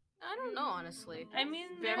real? I don't know, honestly. I mean,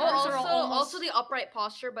 Vampires Well, are also almost- the upright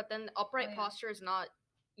posture, but then upright Oh, yeah. posture is not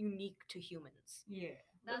unique to humans. Yeah.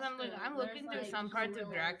 Because That's I'm, like, true. I'm looking There's, through like, some parts of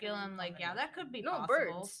gorillas Dracula, and and like, yeah, that could be No, possible.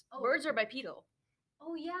 birds. Oh. Birds are bipedal.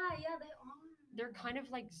 Oh yeah, they are. They're kind of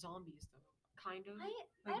like zombies, though. Kind of. I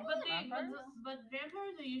But don't vampires, know. but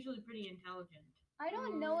vampires are usually pretty intelligent. I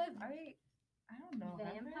don't know if I don't know.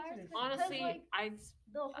 vampires could- Honestly, like, I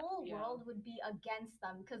the whole yeah. world would be against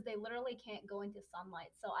them because they literally can't go into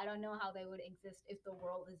sunlight. So I don't know how they would exist if the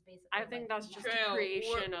world is basically. I think like, that's just nothing. a True.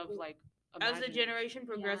 creation We're- of like. As the imagination. generation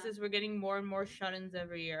progresses, we're getting more and more shut-ins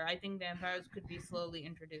every year. I think vampires could be slowly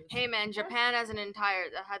introduced. Hey man, Japan has an entire.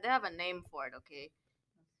 They have a name for it. Okay,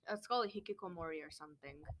 it's called hikikomori or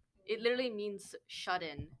something. It literally means shut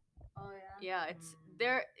in. Oh yeah. Yeah,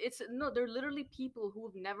 they're literally people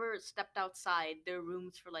who've never stepped outside their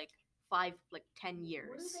rooms for like 10 What do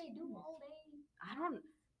years. they do all day? I don't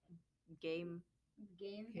game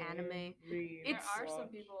Games. anime. Read, There It's- are some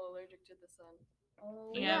watch. people allergic to the sun.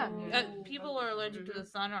 Oh Yeah, Yeah. people who are allergic to the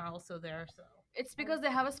sun are also there. So It's because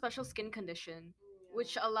they have a special skin condition,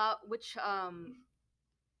 which I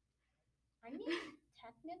mean,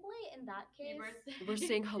 technically, in that case, We're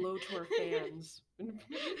saying hello to our fans.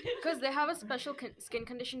 because they have a special skin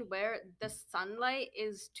condition where the sunlight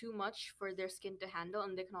is too much for their skin to handle,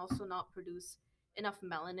 and they can also not produce enough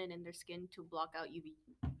melanin in their skin to block out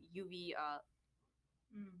UV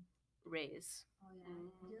rays. Oh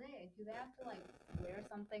yeah. Do they have to like wear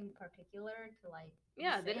something particular to like? be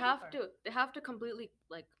Yeah, they'd safe, have or- to. They have to completely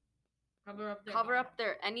like cover up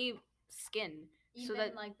their any skin. Even so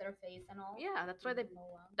that like their face and all. yeah, that's why they. Oh,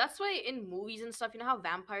 wow. That's why in movies and stuff, you know how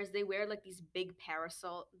vampires they wear like these big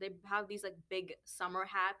parasol. They have these like big summer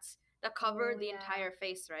hats that cover Oh, the yeah. entire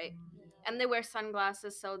face, right? Yeah. And they wear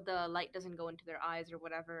sunglasses so the light doesn't go into their eyes or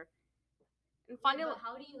whatever. And Yeah, finally, but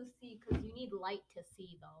how do you see? Because you need light to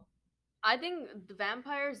see, though. I think the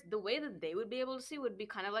vampires, the way that they would be able to see would be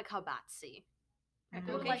kind of like how bats see.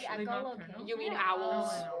 With, like echolocation. You mean Yeah.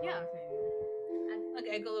 owls? Yeah. like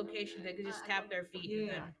echolocation. They could just tap their feet.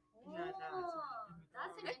 Yeah. Oh,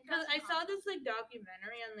 that's an Because I interesting saw concept. this like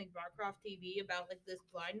documentary on like Barcroft TV about like this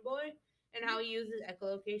blind boy and how he uses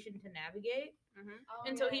echolocation to navigate, Oh,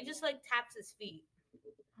 and so yeah, he just like taps his feet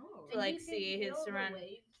Oh. to like And you see can his feel the surroundings.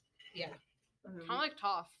 waves. Yeah. Kind of like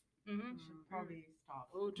Toph. Mm-hmm. Should probably stop.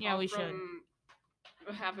 Oh, Yeah, we from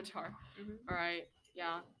Avatar. All right.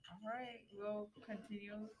 Yeah. All right, we'll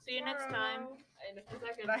continue. See you next time. tomorrow. In a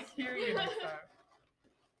second. I hear you next time.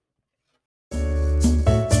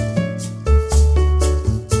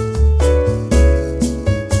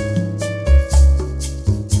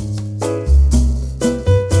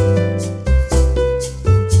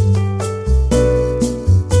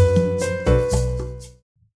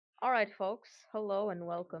 All right, folks. Hello and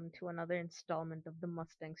welcome to another installment of the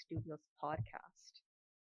Mustang Studios podcast.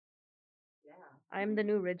 Yeah. I'm the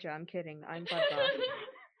new Rija. I'm kidding. I'm Padma.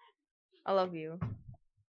 I love you.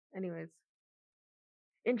 Anyways,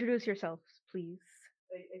 introduce yourselves, please.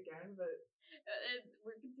 Again, but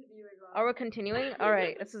We're continuing on. Are we continuing? All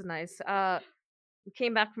right, this is nice.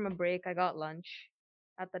 Came back from a break. I got lunch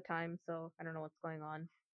at the time, so I don't know what's going on.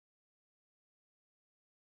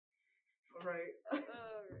 all right.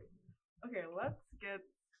 Okay, let's get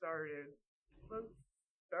started. Let's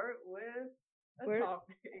start with a Where-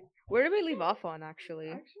 topic. Where did we leave off on, actually?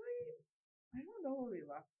 Actually, I don't know what we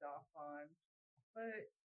left off on, but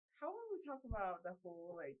how about we talk about the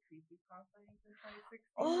whole like creepy conference in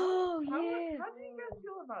 2016? Oh, how, yeah. How do you guys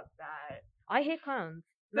feel about that? I hate clowns.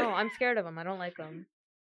 No, I'm scared of them. I don't like them.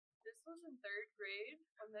 This was in 3rd grade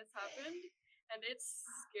when this happened, and it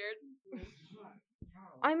scared me.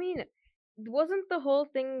 I mean, wasn't the whole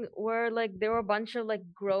thing where like there were a bunch of like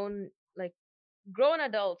grown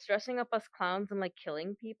adults dressing up as clowns and like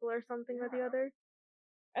killing people or something or the other?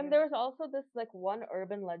 And there was also this like one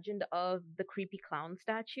urban legend of the creepy clown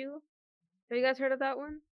statue. Have you guys heard of that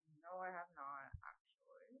one? No, I have not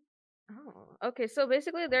actually. Oh, okay. So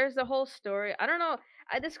basically, there's the whole story. I don't know.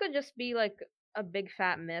 This could just be like a big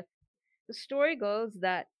fat myth. The story goes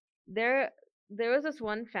that there there was this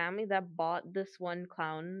one family that bought this one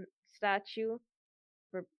clown statue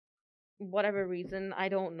for whatever reason, I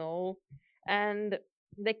don't know, and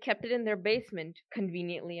they kept it in their basement.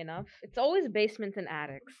 Conveniently enough, it's always basements and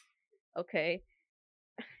attics. Okay,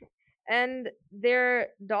 and their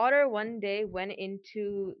daughter one day went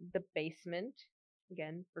into the basement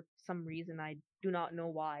again for some reason I do not know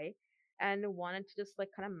why, and wanted to just like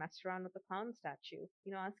kind of mess around with the clown statue,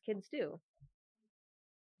 as kids do.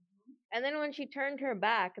 And then when she turned her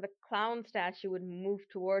back, the clown statue would move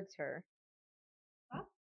towards her. That's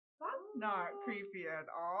not creepy at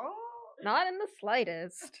all. Not in the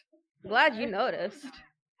slightest. Glad you noticed.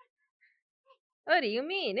 What do you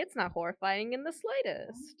mean? It's not horrifying in the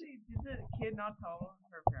slightest. Honestly, did the kid not tell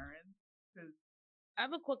her parents? Because I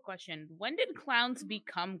have a quick question. When did clowns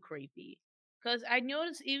become creepy? Because I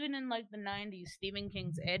noticed even in like the 90s, Stephen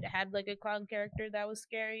King's It had like a clown character that was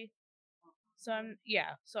scary. So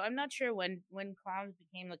I'm not sure when clowns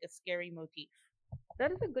became like a scary motif.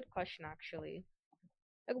 That is a good question, actually.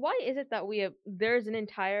 Like, why is it that there's an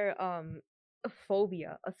entire a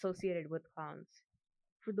phobia associated with clowns?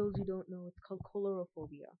 For those who don't know, it's called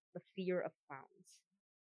colorophobia, the fear of clowns.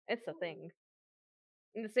 It's a thing.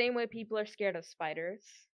 In the same way people are scared of spiders,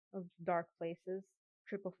 of dark places,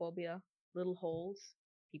 trypophobia, little holes,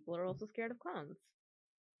 people are also scared of clowns.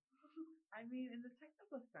 I mean, in the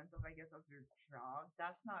technical sense of, I guess, of your job,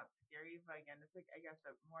 that's not scary, but again, it's like, I guess,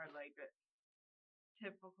 more like a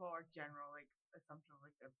typical or general, like, assumption of,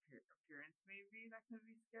 like, the appearance, maybe, that could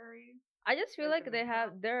be scary. I just feel like Like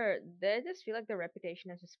they just feel like their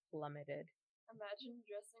reputation has just plummeted. Imagine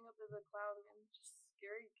dressing up as a clown and just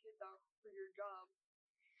scaring kids off for your job.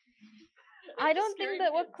 I don't think Scaring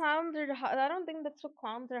that what kids. clowns are. I don't think that's what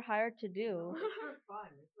clowns are hired to do. It's for fun.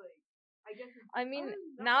 It's like, I guess it's I mean,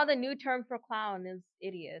 fun, now the no. new term for clown is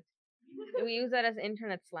idiot. We use that as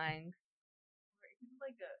internet slang. It's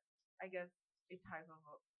like I guess, a type of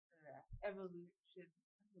evolution.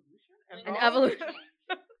 An evolution.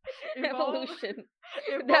 Evolve- Evolution.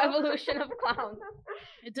 The evolve- evolution of clowns.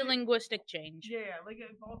 It's a linguistic change. Yeah, like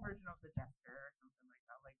an evolved version of the jester or something like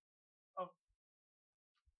that. Like, of,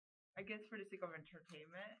 I guess for the sake of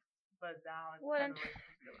entertainment, but now it's What kind of like,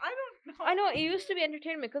 I don't know. I know it used to be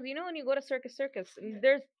entertainment because when you go to Circus,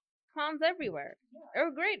 there's clowns everywhere.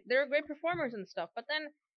 They're great. They're great performers and stuff. But then,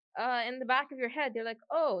 in the back of your head, you're like,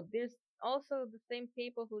 oh, there's also the same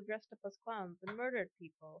people who dressed up as clowns and murdered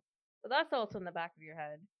people. So that's also in the back of your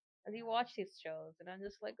head as you watch these shows, and I'm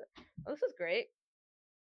just like, oh, this is great.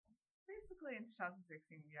 Basically in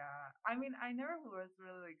 2016, yeah. I mean, I never was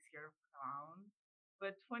really like scared of clowns,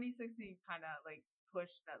 but 2016 kind of like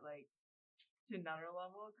pushed that like to another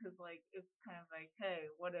level because like it's kind of like,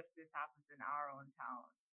 hey, what if this happens in our own town?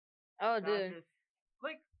 Oh, Not dude. just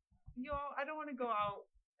like, I don't want to go out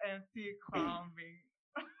and see a clown being.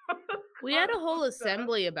 We had a whole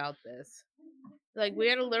assembly about this. Like, we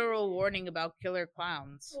had a literal warning about killer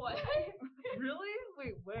clowns. What? Really?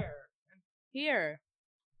 Wait, where? Here.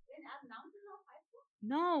 In at Mountain Hall High School?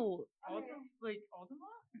 No. Like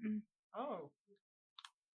Altamont? Mm. Oh.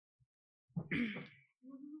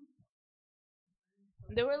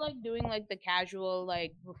 They were like doing like the casual,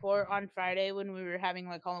 like before on Friday when we were having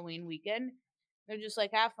like Halloween weekend. They're just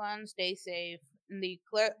like, have fun, stay safe. And the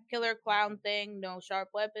killer clown thing, no sharp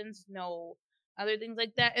weapons, no other things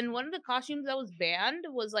like that. And one of the costumes that was banned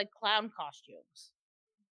was like clown costumes.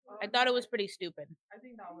 I thought it was pretty stupid. I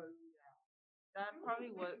think that was, yeah. That probably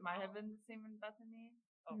might have been the same in Bethany.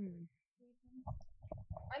 Oh.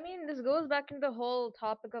 I mean, this goes back into the whole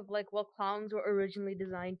topic of like, well, clowns were originally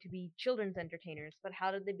designed to be children's entertainers, but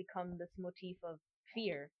how did they become this motif of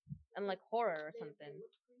fear and like horror or something?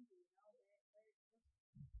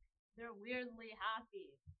 They're weirdly happy.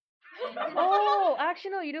 Oh,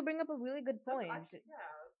 actually, no, you do bring up a really good point. Yeah.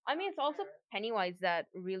 I mean, it's also Pennywise that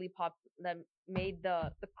really that made the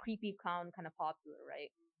creepy clown kind of popular, right?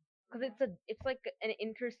 Because it's like an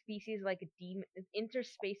interspecies, like a demon,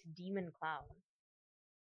 interspace demon clown.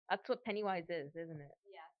 That's what Pennywise is, isn't it?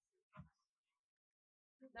 Yes.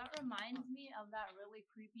 That reminds me of that really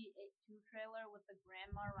creepy It 2 trailer with the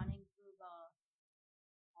grandma running through the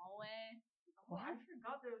hallway. Oh, I What?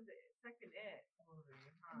 forgot there was a second It movie.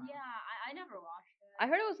 Huh? Yeah, I never watched it. I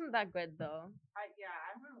heard it wasn't that good though. I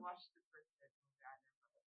haven't watched the first It movie either.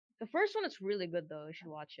 The first one is really good though. You should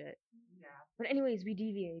watch it. Yeah. But anyways, we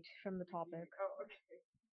deviate from the topic. Oh, okay.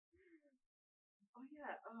 Oh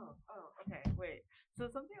yeah. Okay. Wait. So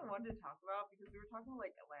something I wanted to talk about because we were talking about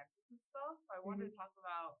like Atlantis and stuff. I wanted to talk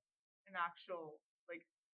about an actual like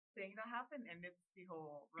thing that happened, and it's the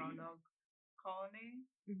whole Roanoke colony.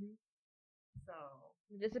 Hmm. So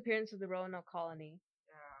The disappearance of the Roanoke colony.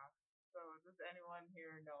 yeah. So does anyone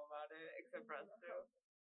here know about it except for us two?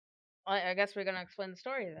 I guess we're gonna explain the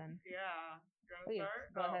story then. Yeah. You want to Please, start?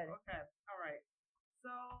 go ahead. Okay. All right. So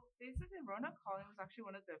basically, Roanoke colony was actually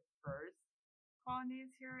one of the first colonies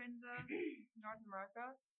here in the North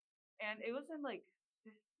America, and it was in like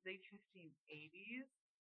late 1580s.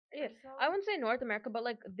 Yes, So I wouldn't say North America, but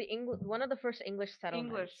like one of the first English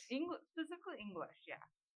settlements. English, specifically English, yeah,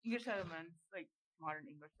 English settlements, like modern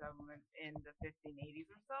English settlements in the 1580s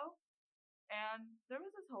or so. And there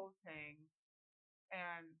was this whole thing,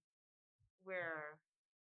 and where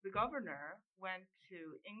the governor went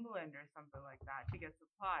to England or something like that to get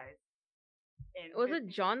supplies. Was it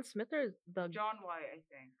John Smith or the John White, I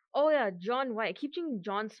think. Oh yeah, John White. I keep thinking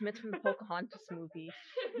John Smith from the Pocahontas movie.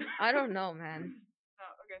 I don't know, man.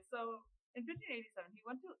 Okay, so in 1587, he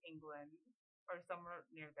went to England or somewhere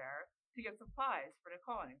near there to get supplies for the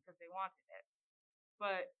colony because they wanted it.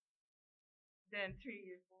 But then 3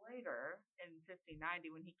 years later, in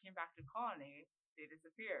 1590, when he came back to colony, they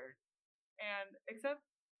disappeared. And except,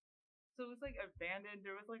 so it was like abandoned.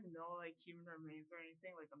 There was like no like human remains or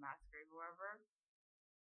anything, like a mass grave or whatever.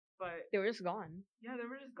 But They were just gone. yeah, they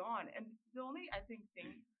were just gone. And the only I think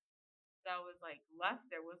thing that was like left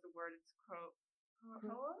there was the word it's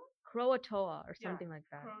Croatoa? Croatoa or something like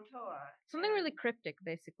that. Croatoa. Something really And- criptic,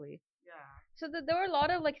 basically. Yeah. So there were a lot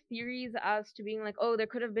of like theories as to being like, oh, there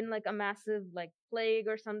could have been like a massive like plague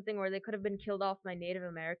or something, or they could have been killed off by Native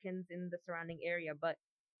Americans in the surrounding area. But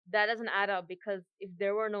that doesn't add up because if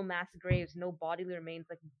there were no mass graves, no bodily remains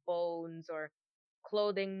like bones or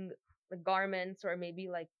clothing, like garments, or maybe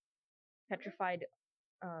like petrified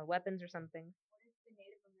weapons or something. What if the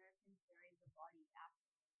Native Americans buried the body after?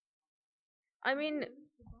 I mean,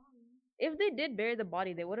 if they did bury the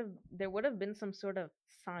body, there would have been some sort of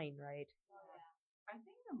sign, right? I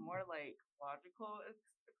think the more like logical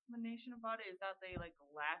explanation about it is that they like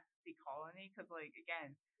left the colony because like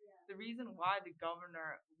again, the reason why the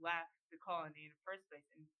governor left the colony in the first place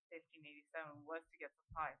in 1587 was to get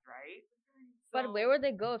supplies, right? But where would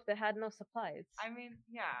they go if they had no supplies? I mean,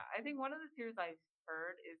 yeah, I think one of the theories I've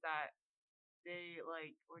heard is that they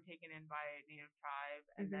like were taken in by a native tribe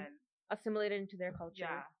and Mhm. then Assimilated into their culture.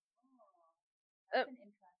 yeah, That's an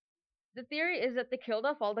interesting. The theory is that they killed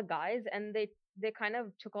off all the guys and they kind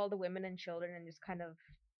of took all the women and children and just kind of,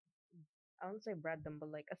 I won't say bred them, but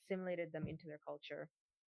like assimilated them into their culture.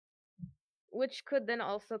 Which could then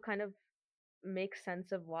also kind of make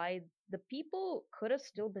sense of why the people could have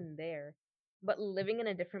still been there, but living in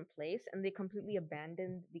a different place, and they completely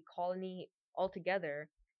abandoned the colony altogether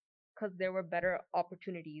because there were better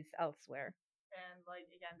opportunities elsewhere. and like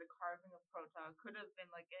again, the carving of Prota could have been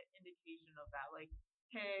like an indication of that. Like,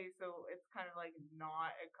 hey, so it's kind of like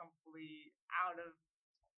not a complete out of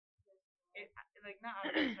it, like not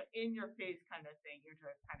out of in your face kind of thing. You're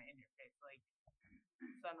just kind of in your face, like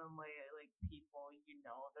suddenly, like people you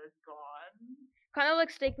know, there's gone. Kind of like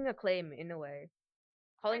staking a claim in a way.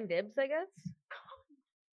 Calling dibs, I guess.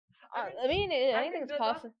 I mean, anything's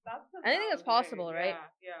possible. That's a Anything is valid way. possible, right?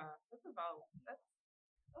 Yeah, that's about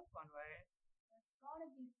that's one way. There's gotta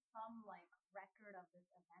be some like record of this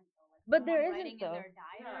event though. Like But there someone isn't, writing though. in their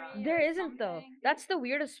diary There or isn't though. something. That's the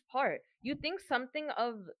weirdest part. You think something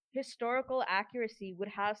of historical accuracy would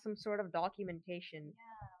have some sort of documentation,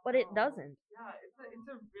 but it doesn't. Yeah, it's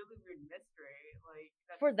a really weird mystery. Like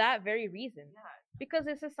For that very reason. Yeah. Because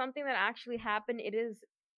this is something that actually happened. It is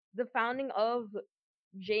the founding of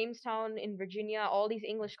Jamestown in Virginia, all these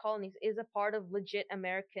English colonies is a part of legit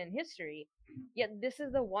American history. Yet this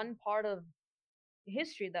is the one part of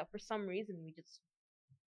history that for some reason we just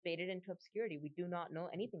faded into obscurity. We do not know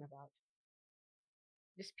anything about.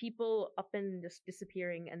 Just people up and just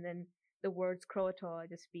disappearing, and then the words Croatoa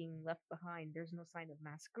just being left behind. There's no sign of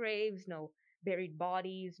mass graves, no buried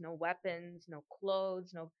bodies, no weapons, no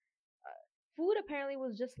clothes, no food. Apparently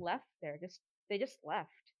was just left there. They just left.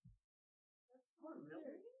 Oh,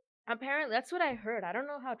 really? Apparently, that's what I heard. I don't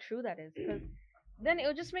know how true that is, because then it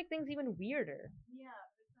would just make things even weirder. Yeah,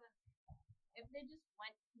 because if they just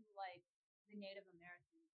went to like the Native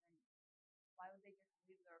Americans, then why would they just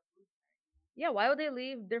leave their food there? Yeah, why would they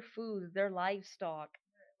leave their food, their livestock?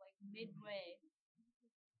 Like midway.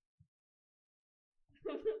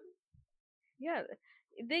 Yeah,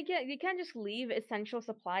 you can't just leave essential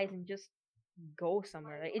supplies and just go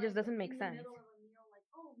somewhere. Like, it just doesn't make in the sense. middle of a meal, like,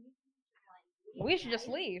 oh, maybe We should just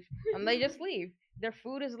guys. leave, and they just leave. Their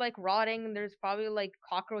food is like rotting. There's probably like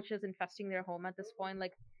cockroaches infesting their home at this point.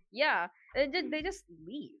 Like, yeah, they just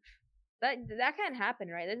leave. That can't happen,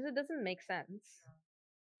 right? It doesn't make sense.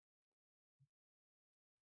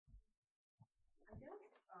 I guess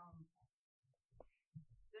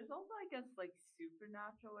there's also I guess like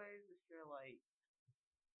supernatural ways if you're like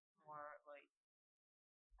more like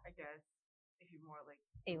I guess if you're more like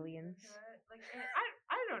Aliens. into it. Like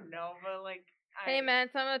I don't know, but like Hey man,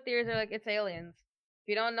 some of the theories are like it's aliens. If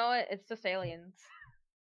you don't know it, it's just aliens.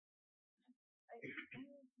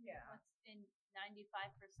 yeah. What's in 95%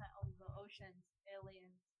 of the oceans?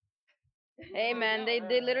 Aliens. Hey Oh, man, no,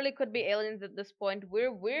 they literally could be aliens at this point.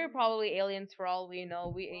 We're probably aliens for all we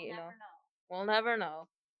know. We'll never know. We'll never know.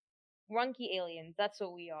 Monkey aliens, that's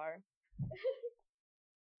what we are.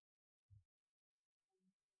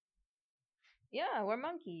 Yeah, we're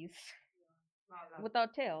monkeys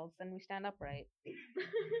without tails, and we stand upright.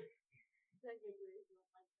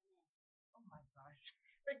 Oh my gosh.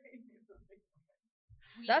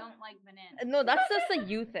 We That- don't like bananas. No, that's just a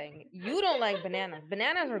you thing. You don't like bananas.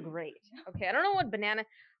 Bananas are great. Okay, I don't know what banana.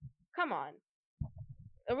 Come on.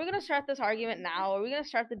 Are we gonna start this argument now? Are we gonna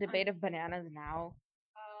start the debate of bananas now?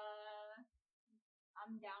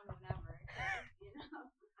 I'm down whenever. 'cause, you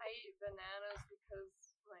know. I eat bananas because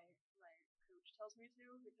my coach tells me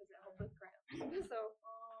to because it helps with cramps. So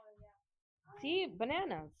Oh yeah. See,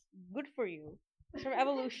 bananas. Good for you. It's from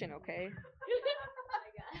evolution, okay?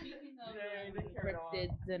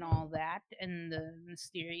 Cryptids and all that, and the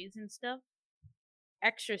mysteries and stuff.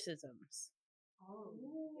 Exorcisms. Oh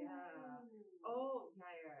yeah. Oh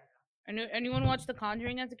yeah. Anyone watch The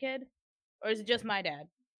Conjuring as a kid, or is it just my dad?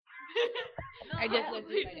 I just went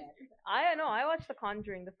through my dad. I know. I watched The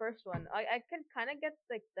Conjuring, the first one. I could kind of get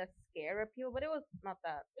like the scare appeal, but it was not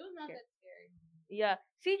that. It was not Scary. that scary. Yeah,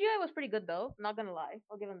 CGI was pretty good though. Not gonna lie,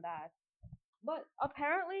 I'll give him that. But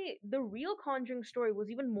apparently, the real Conjuring story was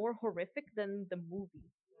even more horrific than the movie.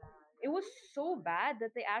 It was so bad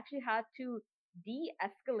that they actually had to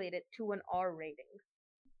de-escalate it to an R rating.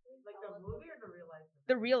 Like the movie or the real life?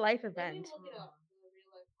 The real life event. Look it up. The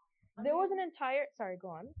real life. There was an entire. Sorry, go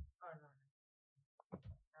on. Oh no.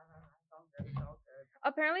 It's all good. It's all good.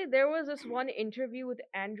 Apparently, there was this one interview with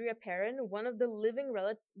Andrea Perrin, one of the living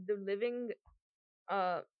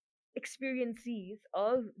experiencees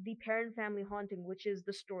of the Perrin family haunting, which is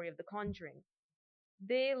the story of The Conjuring.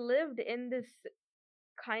 They lived in this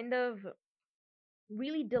kind of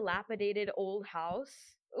really dilapidated old house.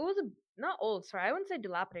 It was not old, sorry, I wouldn't say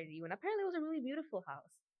dilapidated even. Apparently, it was a really beautiful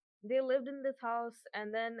house. They lived in this house,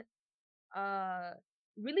 and then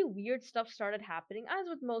really weird stuff started happening, as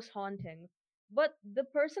with most hauntings. But the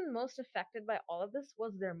person most affected by all of this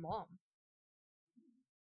was their mom,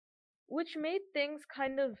 which made things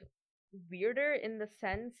kind of weirder in the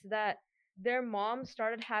sense that their mom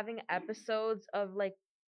started having episodes of like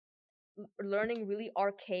learning really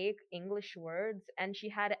archaic English words, and she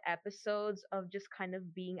had episodes of just kind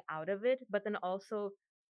of being out of it, but then also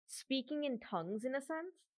speaking in tongues in a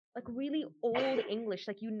sense. Like really old English.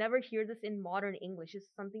 Like you never hear this in modern English. It's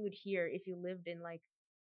something you'd hear if you lived in like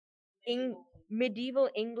medieval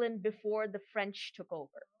England before the French took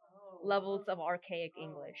over. Levels of archaic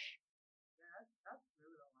English. Yeah, that's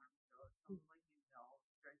really alarming though. It's something like you know,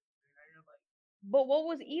 very soon, and you're like, But what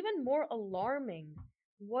was even more alarming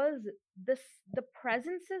was the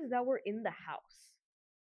presences that were in the house.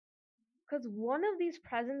 Because one of these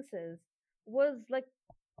presences was like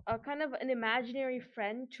a kind of an imaginary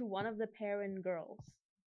friend to one of the parent girls.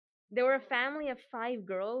 They were a family of 5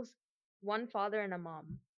 girls, one father and a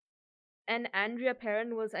mom. And Andrea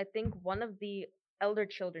Perrin was, I think, one of the elder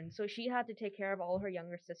children, so she had to take care of all her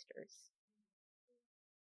younger sisters.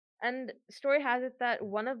 And story has it that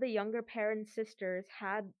one of the younger parents' sisters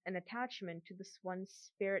had an attachment to this one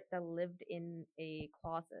spirit that lived in a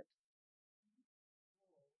closet.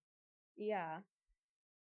 Yeah.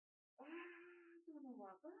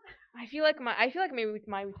 I feel like maybe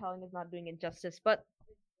my retelling is not doing it justice, but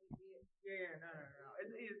yeah, no.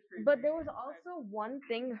 It's creepy. but there was also one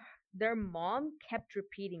thing their mom kept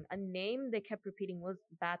repeating. A name they kept repeating was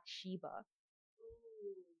Bathsheba.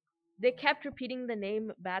 They kept repeating the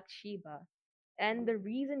name Bathsheba. And the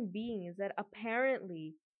reason being is that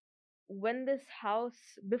apparently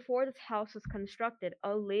before this house was constructed,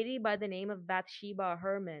 a lady by the name of Bathsheba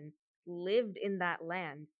Herman lived in that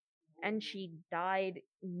land, and she died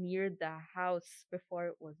near the house before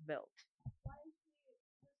it was built.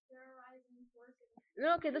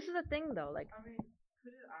 No, okay, this is the thing though. Like, I mean,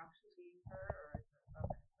 could it actually be her, or is it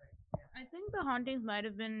something like? I think the hauntings might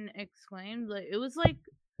have been exclaimed. Like it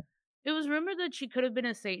was rumored that she could have been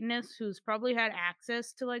a Satanist who's probably had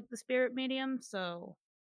access to like the spirit medium, so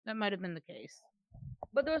that might have been the case.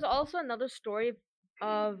 but there was also another story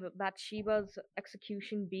of Bathsheba's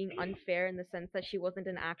execution being unfair in the sense that she wasn't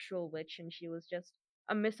an actual witch and she was just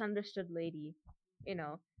a misunderstood lady, you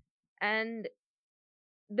know. And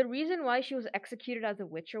the reason why she was executed as a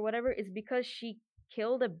witch or whatever is because she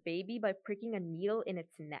killed a baby by pricking a needle in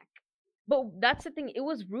its neck. But that's the thing, it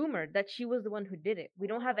was rumored that she was the one who did it. We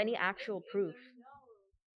don't have any actual proof.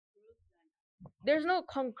 There's no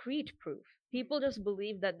concrete proof. People just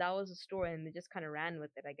believe that that was a story and they just kind of ran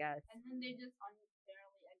with it, I guess. And then they just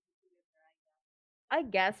unfairly executed her, I guess. I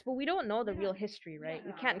guess, but we don't know the real history, right?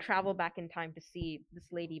 We Yeah. can't travel back in time to see this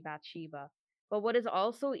lady Bathsheba. But what is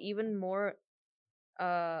also even more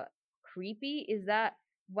uh creepy is that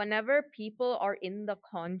whenever people are in the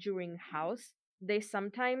conjuring house, they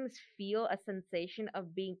sometimes feel a sensation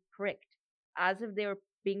of being pricked, as if they were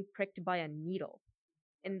being pricked by a needle.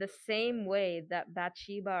 In the same way that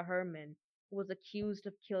Bathsheba Herman was accused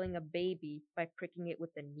of killing a baby by pricking it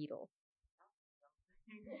with a needle.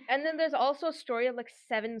 And then there's also a story of like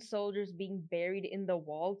 7 soldiers being buried in the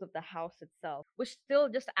walls of the house itself, which still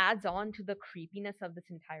just adds on to the creepiness of this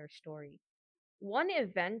entire story. One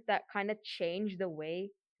event that kind of changed the way,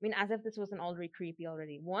 I mean, as if this wasn't already creepy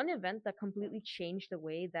already, one event that completely changed the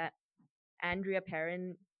way that Andrea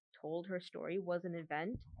Perrin told her story was an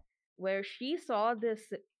event where she saw this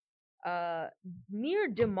uh, near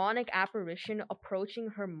demonic apparition approaching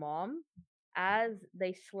her mom as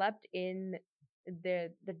they slept in the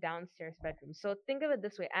downstairs bedroom. So think of it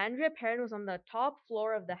this way: Andrea Perrin was on the top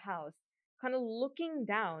floor of the house, kind of looking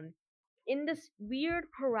down in this weird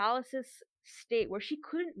paralysis state where she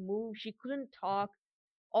couldn't move, she couldn't talk.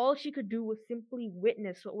 All she could do was simply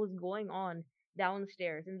witness what was going on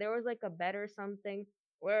downstairs. And there was like a bed or something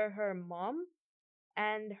where her mom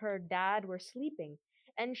and her dad were sleeping.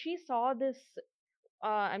 And she saw this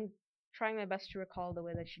I'm trying my best to recall the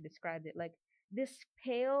way that she described it. Like this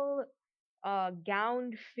pale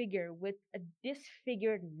gowned figure with a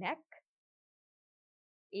disfigured neck.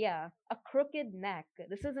 Yeah, a crooked neck.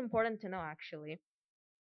 This is important to know actually.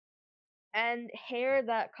 And hair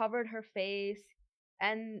that covered her face.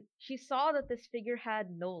 And she saw that this figure had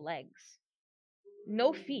no legs,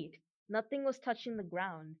 no feet, nothing was touching the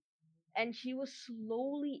ground. And she was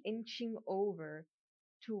slowly inching over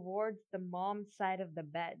towards the mom's side of the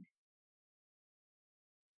bed.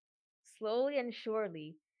 Slowly and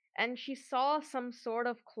surely. And she saw some sort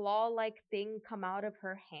of claw like thing come out of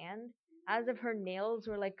her hand, as if her nails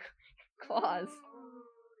were like claws.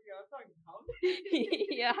 Yeah, it's like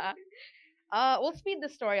how? Yeah. We'll speed the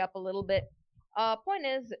story up a little bit. Point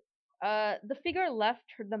is, the figure left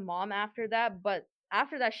the mom after that, but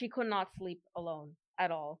after that she could not sleep alone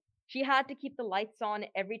at all. She had to keep the lights on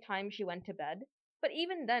every time she went to bed. But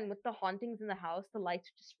even then, with the hauntings in the house, the lights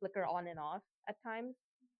would just flicker on and off at times.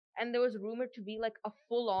 And there was rumored to be like a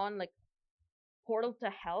full on like portal to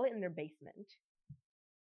hell in their basement.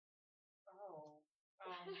 Oh.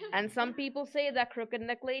 And some people say that crooked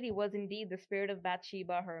neck lady was indeed the spirit of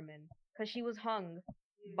Bathsheba Herman, because she was hung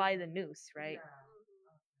by the noose, right? Yeah.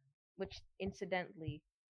 Which incidentally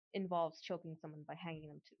involves choking someone by hanging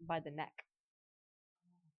them by the neck.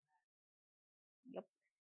 Yep.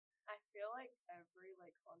 I feel like every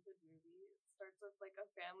like haunted movie starts with like a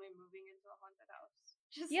family moving into a haunted house.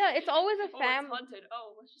 Just Yeah, it's always a oh, fam. it's haunted.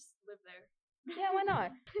 Oh, let's just live there. Yeah, why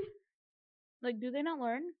not? Like, do they not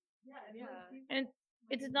learn? Yeah. And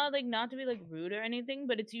it's not like not to be like rude or anything,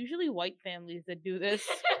 but it's usually white families that do this.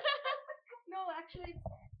 No, actually,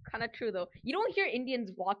 it's kind of true though. You don't hear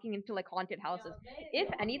Indians walking into like haunted houses. If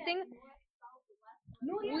anything,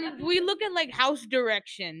 no, yeah, we look at like house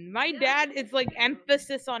direction. My dad is like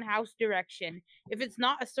emphasis on house direction. If it's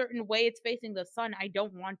not a certain way it's facing the sun, I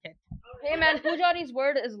don't want it. hey man, Pujari's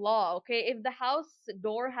word is law, okay? If the house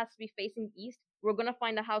door has to be facing east, we're gonna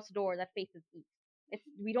find a house door that faces east.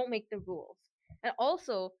 We don't make the rules. And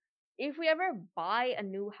also, if we ever buy a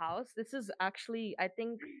new house, this is actually, I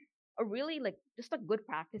think, a really like just a good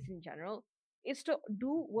practice in general, is to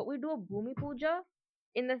do what we do a Bhumi Puja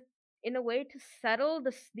in the in a way to settle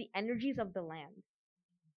the energies of the land.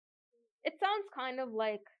 It sounds kind of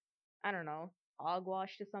like, I don't know,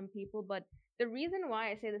 hogwash to some people, but the reason why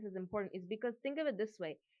I say this is important is because think of it this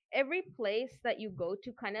way. Every place that you go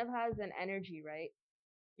to kind of has an energy, right?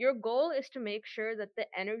 Your goal is to make sure that the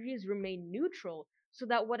energies remain neutral so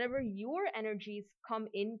that whatever your energies come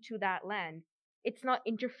into that land, it's not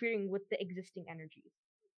interfering with the existing energies.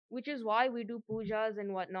 which is why we do pujas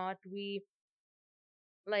and whatnot. We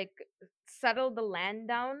like settle the land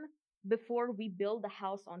down before we build the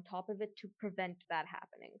house on top of it to prevent that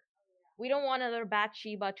happening. We don't want another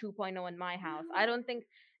Bathsheba 2.0 in my house. I don't think,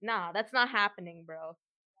 nah, that's not happening, bro.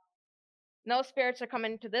 No spirits are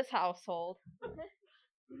coming to this household.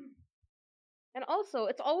 And also,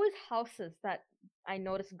 it's always houses that I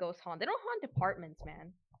notice ghosts haunt. They don't haunt apartments,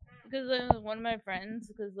 man. Because one of my friends,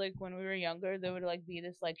 because like when we were younger, there would like be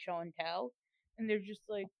this like show and tell, and they're just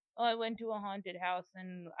like, oh, I went to a haunted house,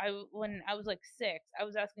 and when I was like 6, I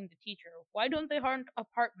was asking the teacher, why don't they haunt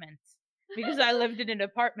apartments? Because I lived in an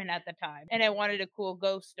apartment at the time, and I wanted a cool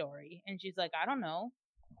ghost story, and she's like, I don't know.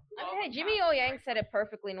 I mean, hey, Jimmy O Yang said it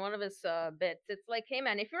perfectly in one of his bits. It's like, hey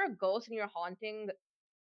man, if you're a ghost and you're haunting,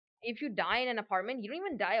 if you die in an apartment, you don't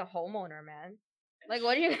even die a homeowner, man. Like,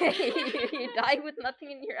 what do you you die with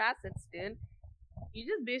nothing in your assets, dude? You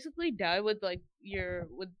just basically die with your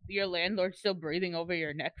landlord still breathing over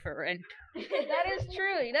your neck for rent. That is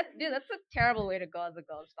true. That's a terrible way to go as a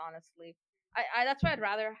ghost, honestly. That's why I'd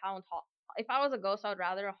rather haunt. If I was a ghost, I would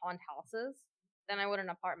rather haunt houses than I would an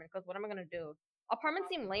apartment. Because what am I gonna do? Apartments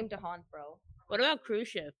seem lame to haunt, bro. What about cruise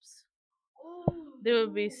ships? They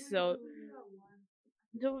would be so.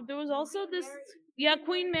 There was also this. Yeah,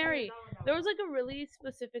 Queen Mary. There was like a really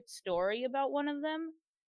specific story about one of them.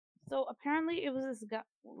 So apparently it was this guy.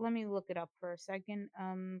 Let me look it up for a second.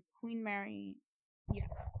 Queen Mary. Yeah.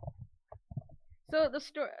 So the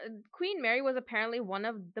story, Queen Mary was apparently one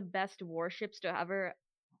of the best warships to ever,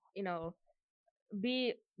 you know,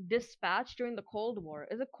 be dispatched during the Cold War.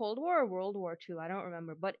 Is it Cold War or World War II? I don't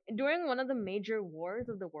remember. But during one of the major wars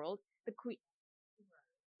of the world, the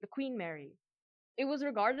Queen Mary, it was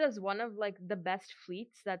regarded as one of like the best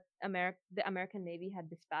fleets that the American Navy had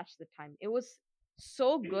dispatched at the time. It was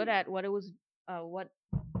so good at what it was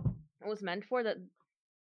meant for that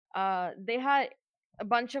they had a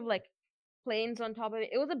bunch of like planes on top of it.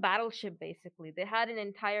 It was a battleship basically. They had an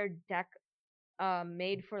entire deck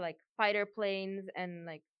made for like fighter planes and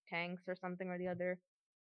like tanks or something or the other.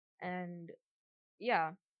 And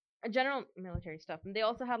yeah, a general military stuff. And they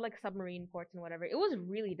also had like submarine ports and whatever. It was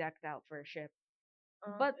really decked out for a ship.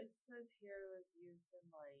 But it says here it was used in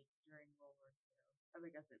like during World War II. I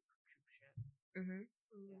guess it's troop ship.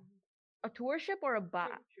 a tour ship or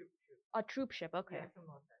Troop. a troop ship, okay. Yeah, some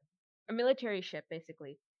military. A military ship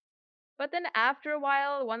basically. But then after a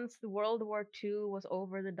while, once the World War II was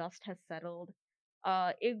over, the dust has settled.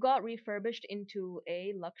 It got refurbished into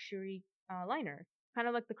a luxury liner, kind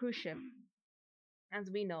of like the cruise ship, as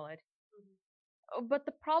we know it. But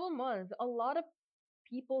the problem was, a lot of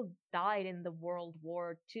people died in the World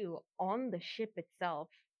War II on the ship itself.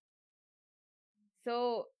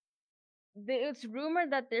 So it's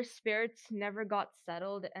rumored that their spirits never got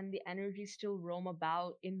settled and the energy still roam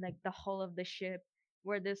about in like the hull of the ship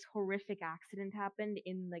where this horrific accident happened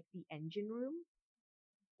in like the engine room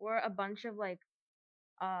where a bunch of like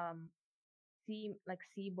um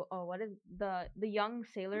what is the young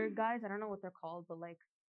sailor guys, I don't know what they're called, but like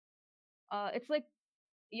it's like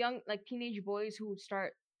young like teenage boys who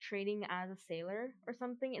start training as a sailor or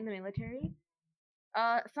something in the military.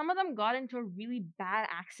 Some of them got into a really bad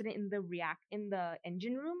accident in the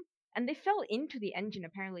engine room, and they fell into the engine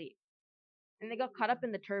apparently, and they got caught up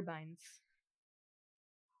in the turbines.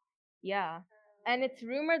 Yeah, and it's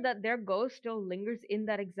rumored that their ghost still lingers in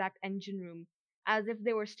that exact engine room, as if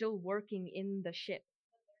they were still working in the ship.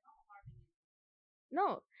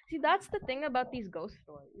 No, see that's the thing about these ghost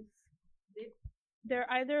stories. They're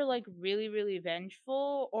either like really, really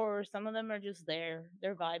vengeful, or some of them are just there.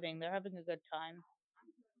 They're vibing. They're having a good time.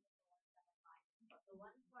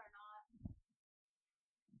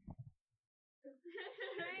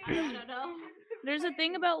 I don't know. There's a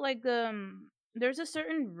thing about like there's a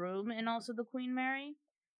certain room in also the Queen Mary.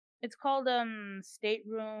 It's called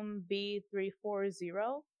stateroom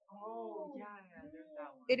B340. Oh yeah, there's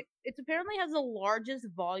that one. It apparently has the largest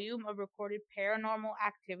volume of recorded paranormal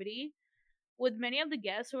activity, with many of the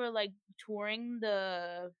guests who are like touring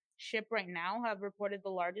the ship right now have reported the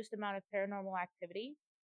largest amount of paranormal activity.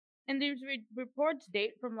 And these reports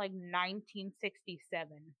date from like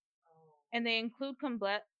 1967. And they include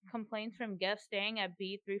complaints from guests staying at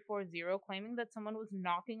B340 claiming that someone was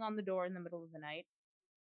knocking on the door in the middle of the night,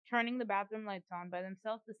 turning the bathroom lights on by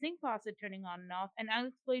themselves, the sink faucet turning on and off, and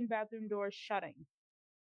unexplained bathroom doors shutting.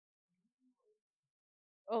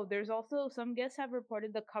 Oh, there's also some guests have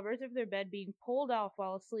reported the covers of their bed being pulled off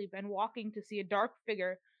while asleep and walking to see a dark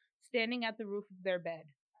figure standing at the roof of their bed.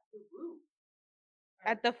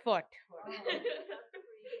 At the foot.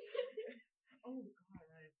 Oh god,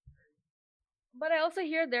 that is scary. But I also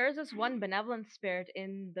hear there's this one benevolent spirit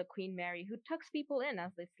in the Queen Mary who tucks people in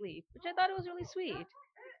as they sleep, which I thought it was really sweet.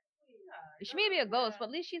 She may be a ghost, but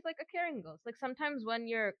at least she's like a caring ghost. Like sometimes when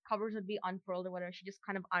your covers would be unfurled or whatever, she just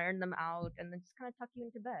kind of iron them out and then just kind of tuck you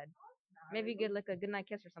into bed. Maybe get like a goodnight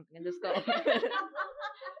kiss or something and just go.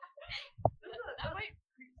 That might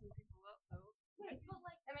creep some people up though. I feel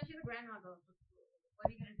like I mean, she's a grandma ghost. What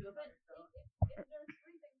are you gonna do about it? if they're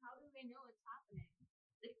sleeping, how do they know it's happening?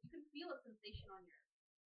 Like you can feel a sensation on your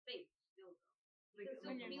face still. Like, You can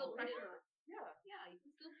when still you're feel pressure. Yeah. Yeah, you can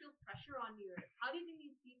still feel pressure on your. How do you think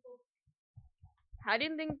these people? How do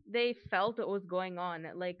you think they felt what was going on?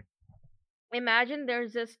 Like, imagine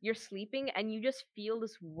there's this. You're sleeping and you just feel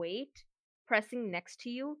this weight pressing next to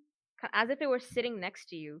you, as if it were sitting next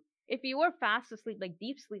to you. If you were fast asleep, like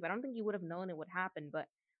deep sleep, I don't think you would have known it would happen. But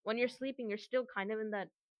when you're sleeping, you're still kind of in that,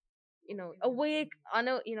 awake,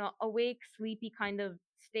 awake, sleepy kind of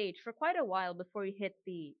stage for quite a while before you hit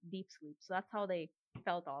the deep sleep. So that's how they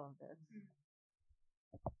felt all of this.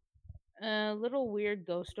 A little weird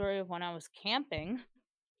ghost story of when I was camping.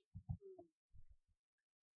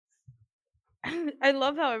 I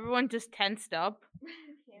love how everyone just tensed up.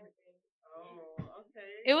 Oh,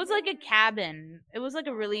 okay. It was like a cabin. It was like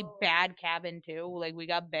a really bad cabin too. Like we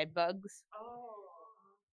got bed bugs. Oh.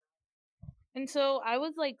 And so I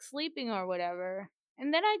was like sleeping or whatever.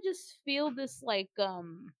 And then I just feel this like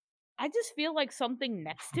I just feel like something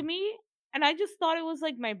next to me. And I just thought it was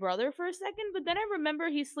like my brother for a second, but then I remember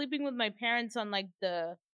he's sleeping with my parents on like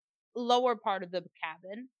the lower part of the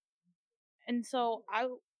cabin. And so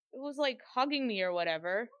it was like hugging me or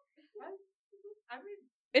whatever. I mean,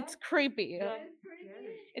 It's creepy. that's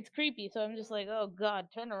scary. It's creepy. So I'm just like, oh god,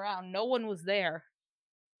 turn around. No one was there.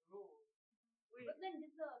 But then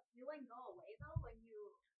did the feeling go away though when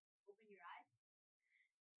you open your eyes?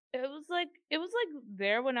 It was like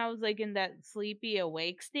there when I was like in that sleepy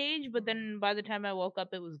awake stage, but then by the time I woke up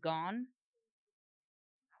it was gone.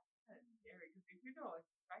 That's scary because if you don't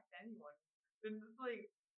expect anyone, then it's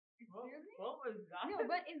like, what was that? No,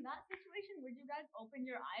 but in that situation, would you guys open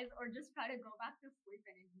your eyes or just try to go back to sleep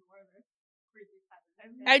and ignore this creepy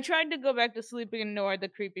presence? I tried to go back to sleep and ignore the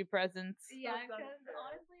creepy presence. Yeah, That's because fair.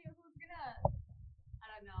 honestly, who's gonna? I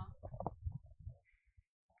don't know.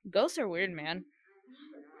 Ghosts are weird, man.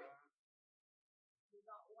 You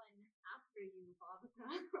got one after you, Bob.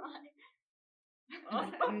 Right?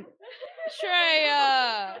 Sure,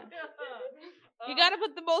 you gotta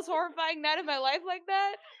put the most horrifying night of my life like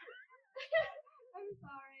that? I'm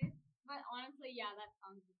sorry, but honestly, yeah, that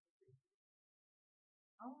sounds.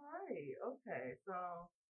 All right. Okay.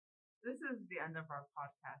 So this is the end of our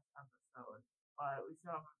podcast episode, but we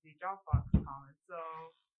still have a few Dropbox comments. So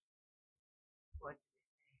what?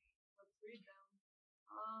 Let's read them.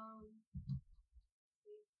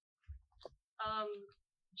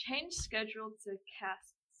 Change schedule to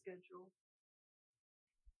cast schedule.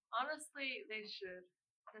 Honestly, they should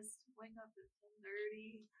just wake up at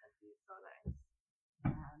 10:30. That'd be so nice.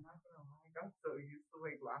 I'm not gonna lie, I got so used to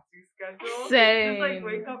like last week's schedule. Same. Just like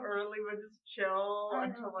wake up early but just chill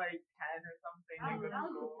until like 10 or something and go to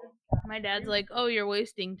school. My dad's like, oh, you're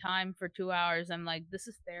wasting time for 2 hours. I'm like, this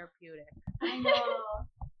is therapeutic. I know.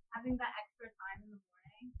 Having that extra time in the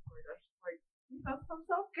morning. Oh my gosh, like that's some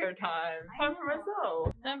self-care time. Time for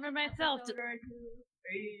myself. Time for myself to.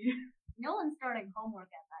 Hey. No one's starting homework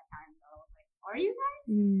at that time though. Like, are you guys?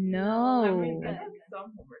 No. I mean, I had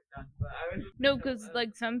some homework done, but I was just No, chill because then.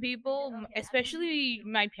 like some people, especially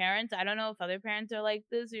my parents, I don't know if other parents are like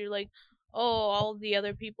this. You're like, oh, all the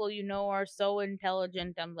other people you know are so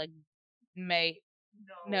intelligent. I'm like, mate,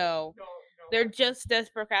 no. They're just as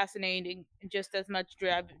procrastinating, just as much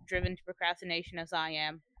driven to procrastination as I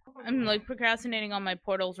am. I'm like procrastinating on my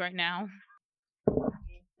portals right now.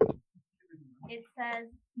 It says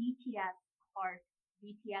BTS heart,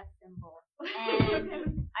 BTS symbol,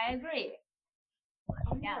 and I agree.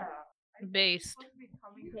 Yeah. Based.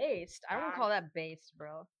 Based. I don't call that based,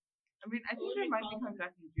 bro. I mean, I think they might be coming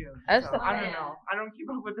back in June. That's So the I plan. don't know. I don't keep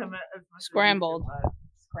up with them as much. Scrambled. As I used to,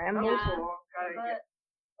 but Scramble. that was Yeah. cool. Gotta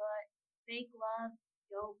But fake love,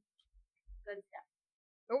 dope, good stuff.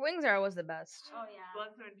 Or Wings Are was the best. Oh yeah.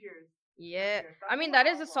 Blood, Sweat, and Tears. Yeah. That's I mean, what that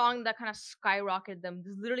is a album. song that kind of skyrocketed them,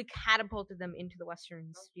 just literally catapulted them into the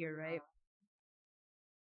Western sphere, right?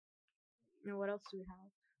 And what else do we have?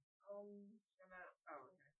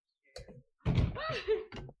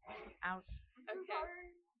 Out. Okay.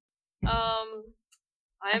 I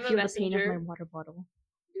am a feel the pain of messenger. my water bottle.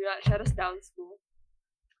 Do not shut us down, school.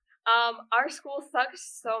 Our school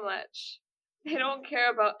sucks so much. They don't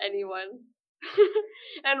care about anyone.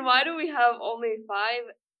 And why do we have only 5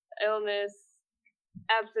 illness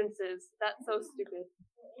absences. That's so stupid.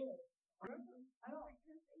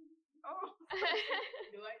 Oh.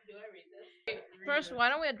 Do I read this? First, why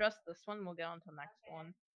don't we address this one? We'll get on to the next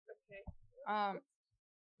one. Okay.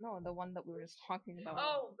 No, the one that we were just talking about.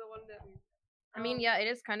 Oh, the one that we. I mean, yeah, it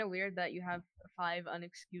is kind of weird that you have 5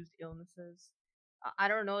 unexcused illnesses. I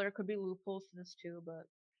don't know. There could be loopholes to this too, but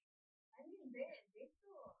I mean, they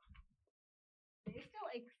still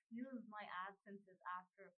excuse my absences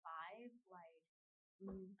after 5. Like,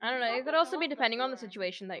 I don't know. It could also be depending on the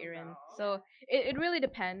situation that you're in. So it really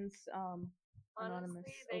depends. Anonymous. Honestly,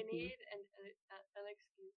 they OP. need an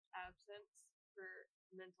excused absence for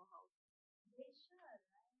mental health. they should.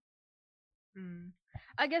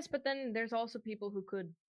 I guess, but then there's also people who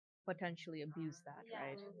could potentially abuse that, Yeah.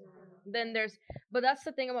 right? Then but that's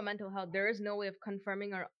the thing about mental health. There is no way of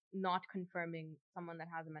confirming or not confirming someone that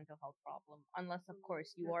has a mental health problem, unless, of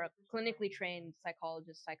course, you are a clinically trained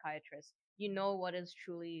psychologist, psychiatrist. You know what is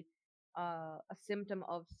truly a symptom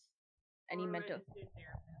of any mental.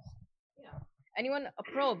 Yeah. Anyone, a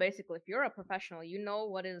pro, basically. If you're a professional, you know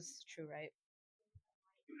what is true, right?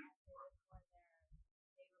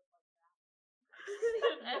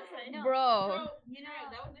 No, Bro. you know,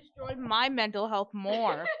 That would destroy my mental health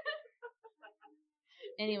more.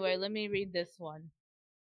 Anyway, let me read this one.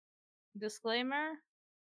 Disclaimer.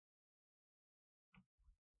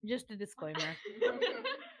 Just a disclaimer.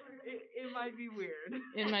 It might be weird.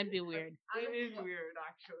 It might be weird. It is weird,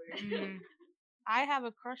 actually. I have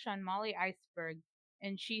a crush on Molly Iceberg,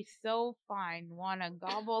 and she's so fine. Wanna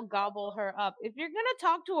gobble her up. If you're gonna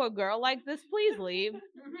talk to a girl like this, please leave.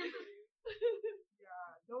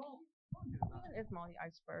 Don't do that. What is Molly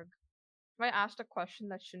Iceberg? Have I asked a question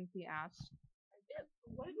that shouldn't be asked?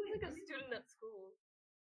 What if it's like a student at school?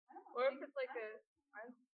 Or if it's like a.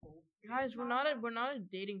 Guys, we're not a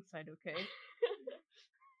dating site, okay?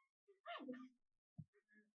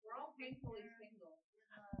 we're all painfully single.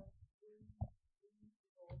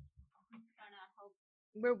 Trying to help.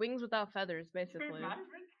 We're wings without feathers, basically.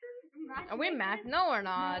 Matchmaker? Are we mad? No, we're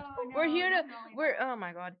not. We're here to. We're. Oh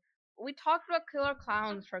my god. We talked about killer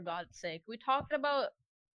clowns, for God's sake. We talked about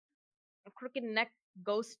crooked neck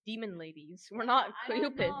ghost demon ladies. We're not I don't know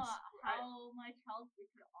cupids. how much help we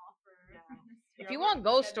could offer. If you want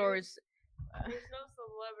ghost stories, There's no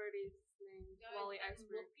celebrities named Molly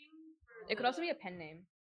Iceberg. it could also be a pen name.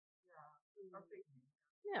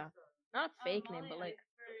 Yeah, not a fake name, but like.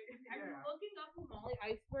 I'm looking up who Molly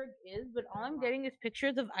Iceberg is, but all I'm getting is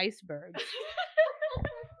pictures of icebergs.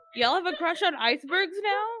 Y'all have a crush on icebergs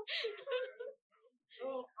now?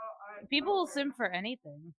 People will sim for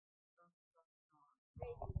anything.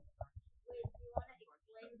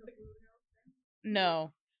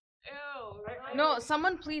 No. Ew. No,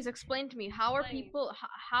 someone please explain to me how are people?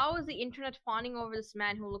 How is the internet fawning over this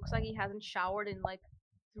man who looks like he hasn't showered in like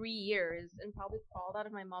 3 years and probably crawled out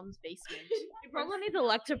of my mom's basement? He probably needs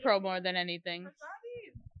Alexa Pro more than anything.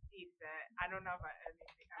 Personality is decent. I don't know about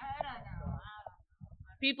anything. I don't know.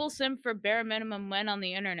 People sim for bare minimum when on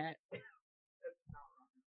the internet. That's not wrong.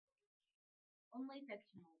 Only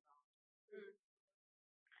fictional though.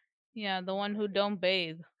 Yeah, the one who don't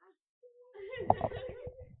bathe.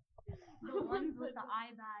 The ones with the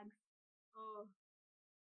eye bags. Oh.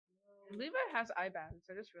 Levi has eye bags.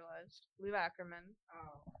 I just realized. Levi Ackerman.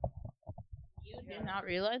 Oh. You did not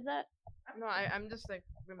realize that? No, I'm just like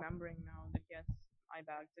remembering now that he has eye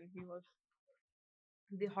bags and he was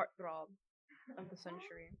the heartthrob of the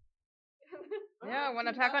century. Yeah, when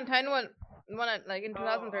Attack on Titan went like in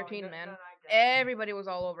 2013, man, everybody was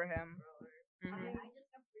all over him. Mhm. I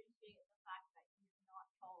just appreciate the fact that he's not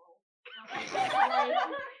tall.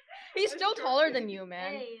 He's still taller than you,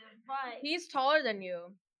 man. Hey, but He's taller than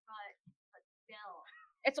you. but still.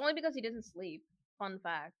 It's only because he doesn't sleep. Fun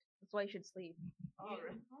fact. That's why you should sleep. Oh,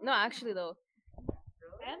 really? No, actually though.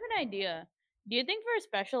 I have an idea. Do you think for a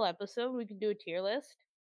special episode we could do a tier list?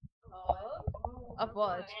 Of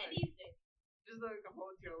what? Just like a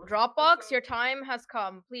whole tier list. Dropbox, your time has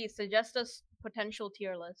come. Please suggest us potential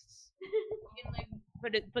tier lists. We can like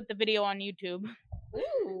put the video on YouTube.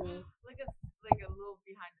 Ooh. Like a little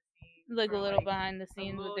behind the scenes. Like a or, little like, behind the a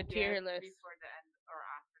scenes with little the tier gif list. before the end or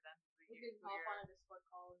after the end. So you can hop on a Discord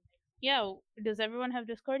call. Yeah, does everyone have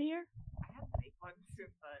Discord here? I have to make one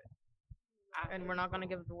soon, but. And we're not gonna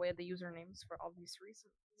give away the usernames for obvious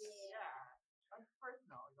reasons. Yeah. That's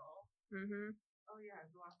personal, y'all. Mm-hmm. Oh yeah,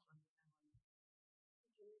 the last one.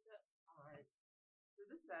 Alright. So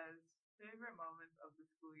this says favorite moments of the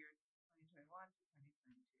school year 2021 to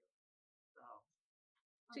 2022. So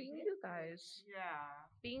Seeing you guys. yeah.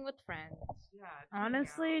 Being with friends. Yeah.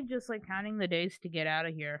 Honestly, just like counting the days to get out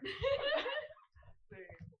of here.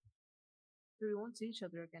 Same. after we won't see each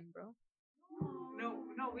other again, bro. No,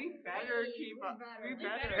 we better keep up. We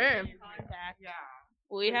better Yeah. keep Contact. Yeah.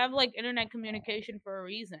 We have like internet communication for a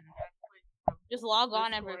reason. Just log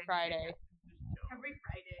on every Discord. Friday. Every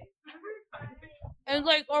Friday. And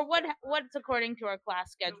like, or what's according to our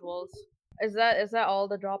class schedules? Is that all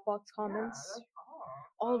the Dropbox comments? Yeah, that's all.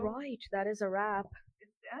 All right, that is a wrap.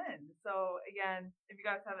 It's the end. So again, if you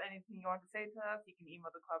guys have anything you want to say to us, you can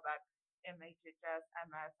email the club at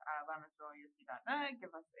mhhsms@lemonsvilleusc.net.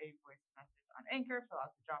 Give us a voice message on Anchor, fill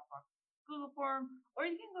out the Dropbox Google form, or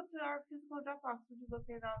you can go to our physical Dropbox, which is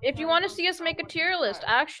located on. If you want to see us make a tier list,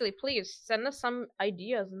 actually, please send us some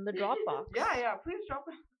ideas in the Dropbox. Yeah, please drop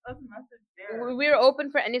us a message there. We're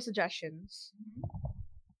open for any suggestions.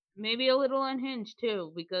 Maybe a little unhinged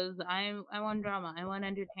too, because I want drama. I want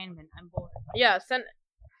entertainment. I'm bored. Yeah, send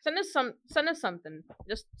us something.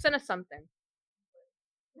 Just send us something.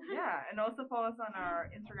 Yeah, and also follow us on our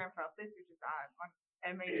Instagram profiles, which is on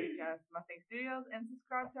MHHS Mustang Studios, and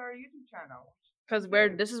subscribe to our YouTube channel. Because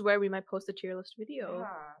this is where we might post a tier list video.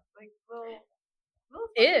 Yeah, like little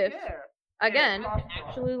If there. again,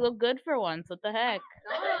 Actually look good for once. What the heck?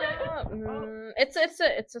 it's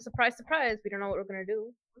a surprise. We don't know what we're gonna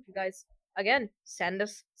do. You guys, again, send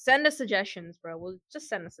us suggestions, bro. We'll just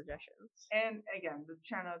send us suggestions. And again, the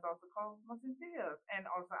channel is also called Mustang Studios, and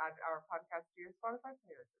also add our podcast to your Spotify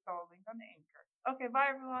playlist. It's all linked on the Anchor. Okay, bye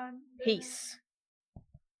everyone. Peace.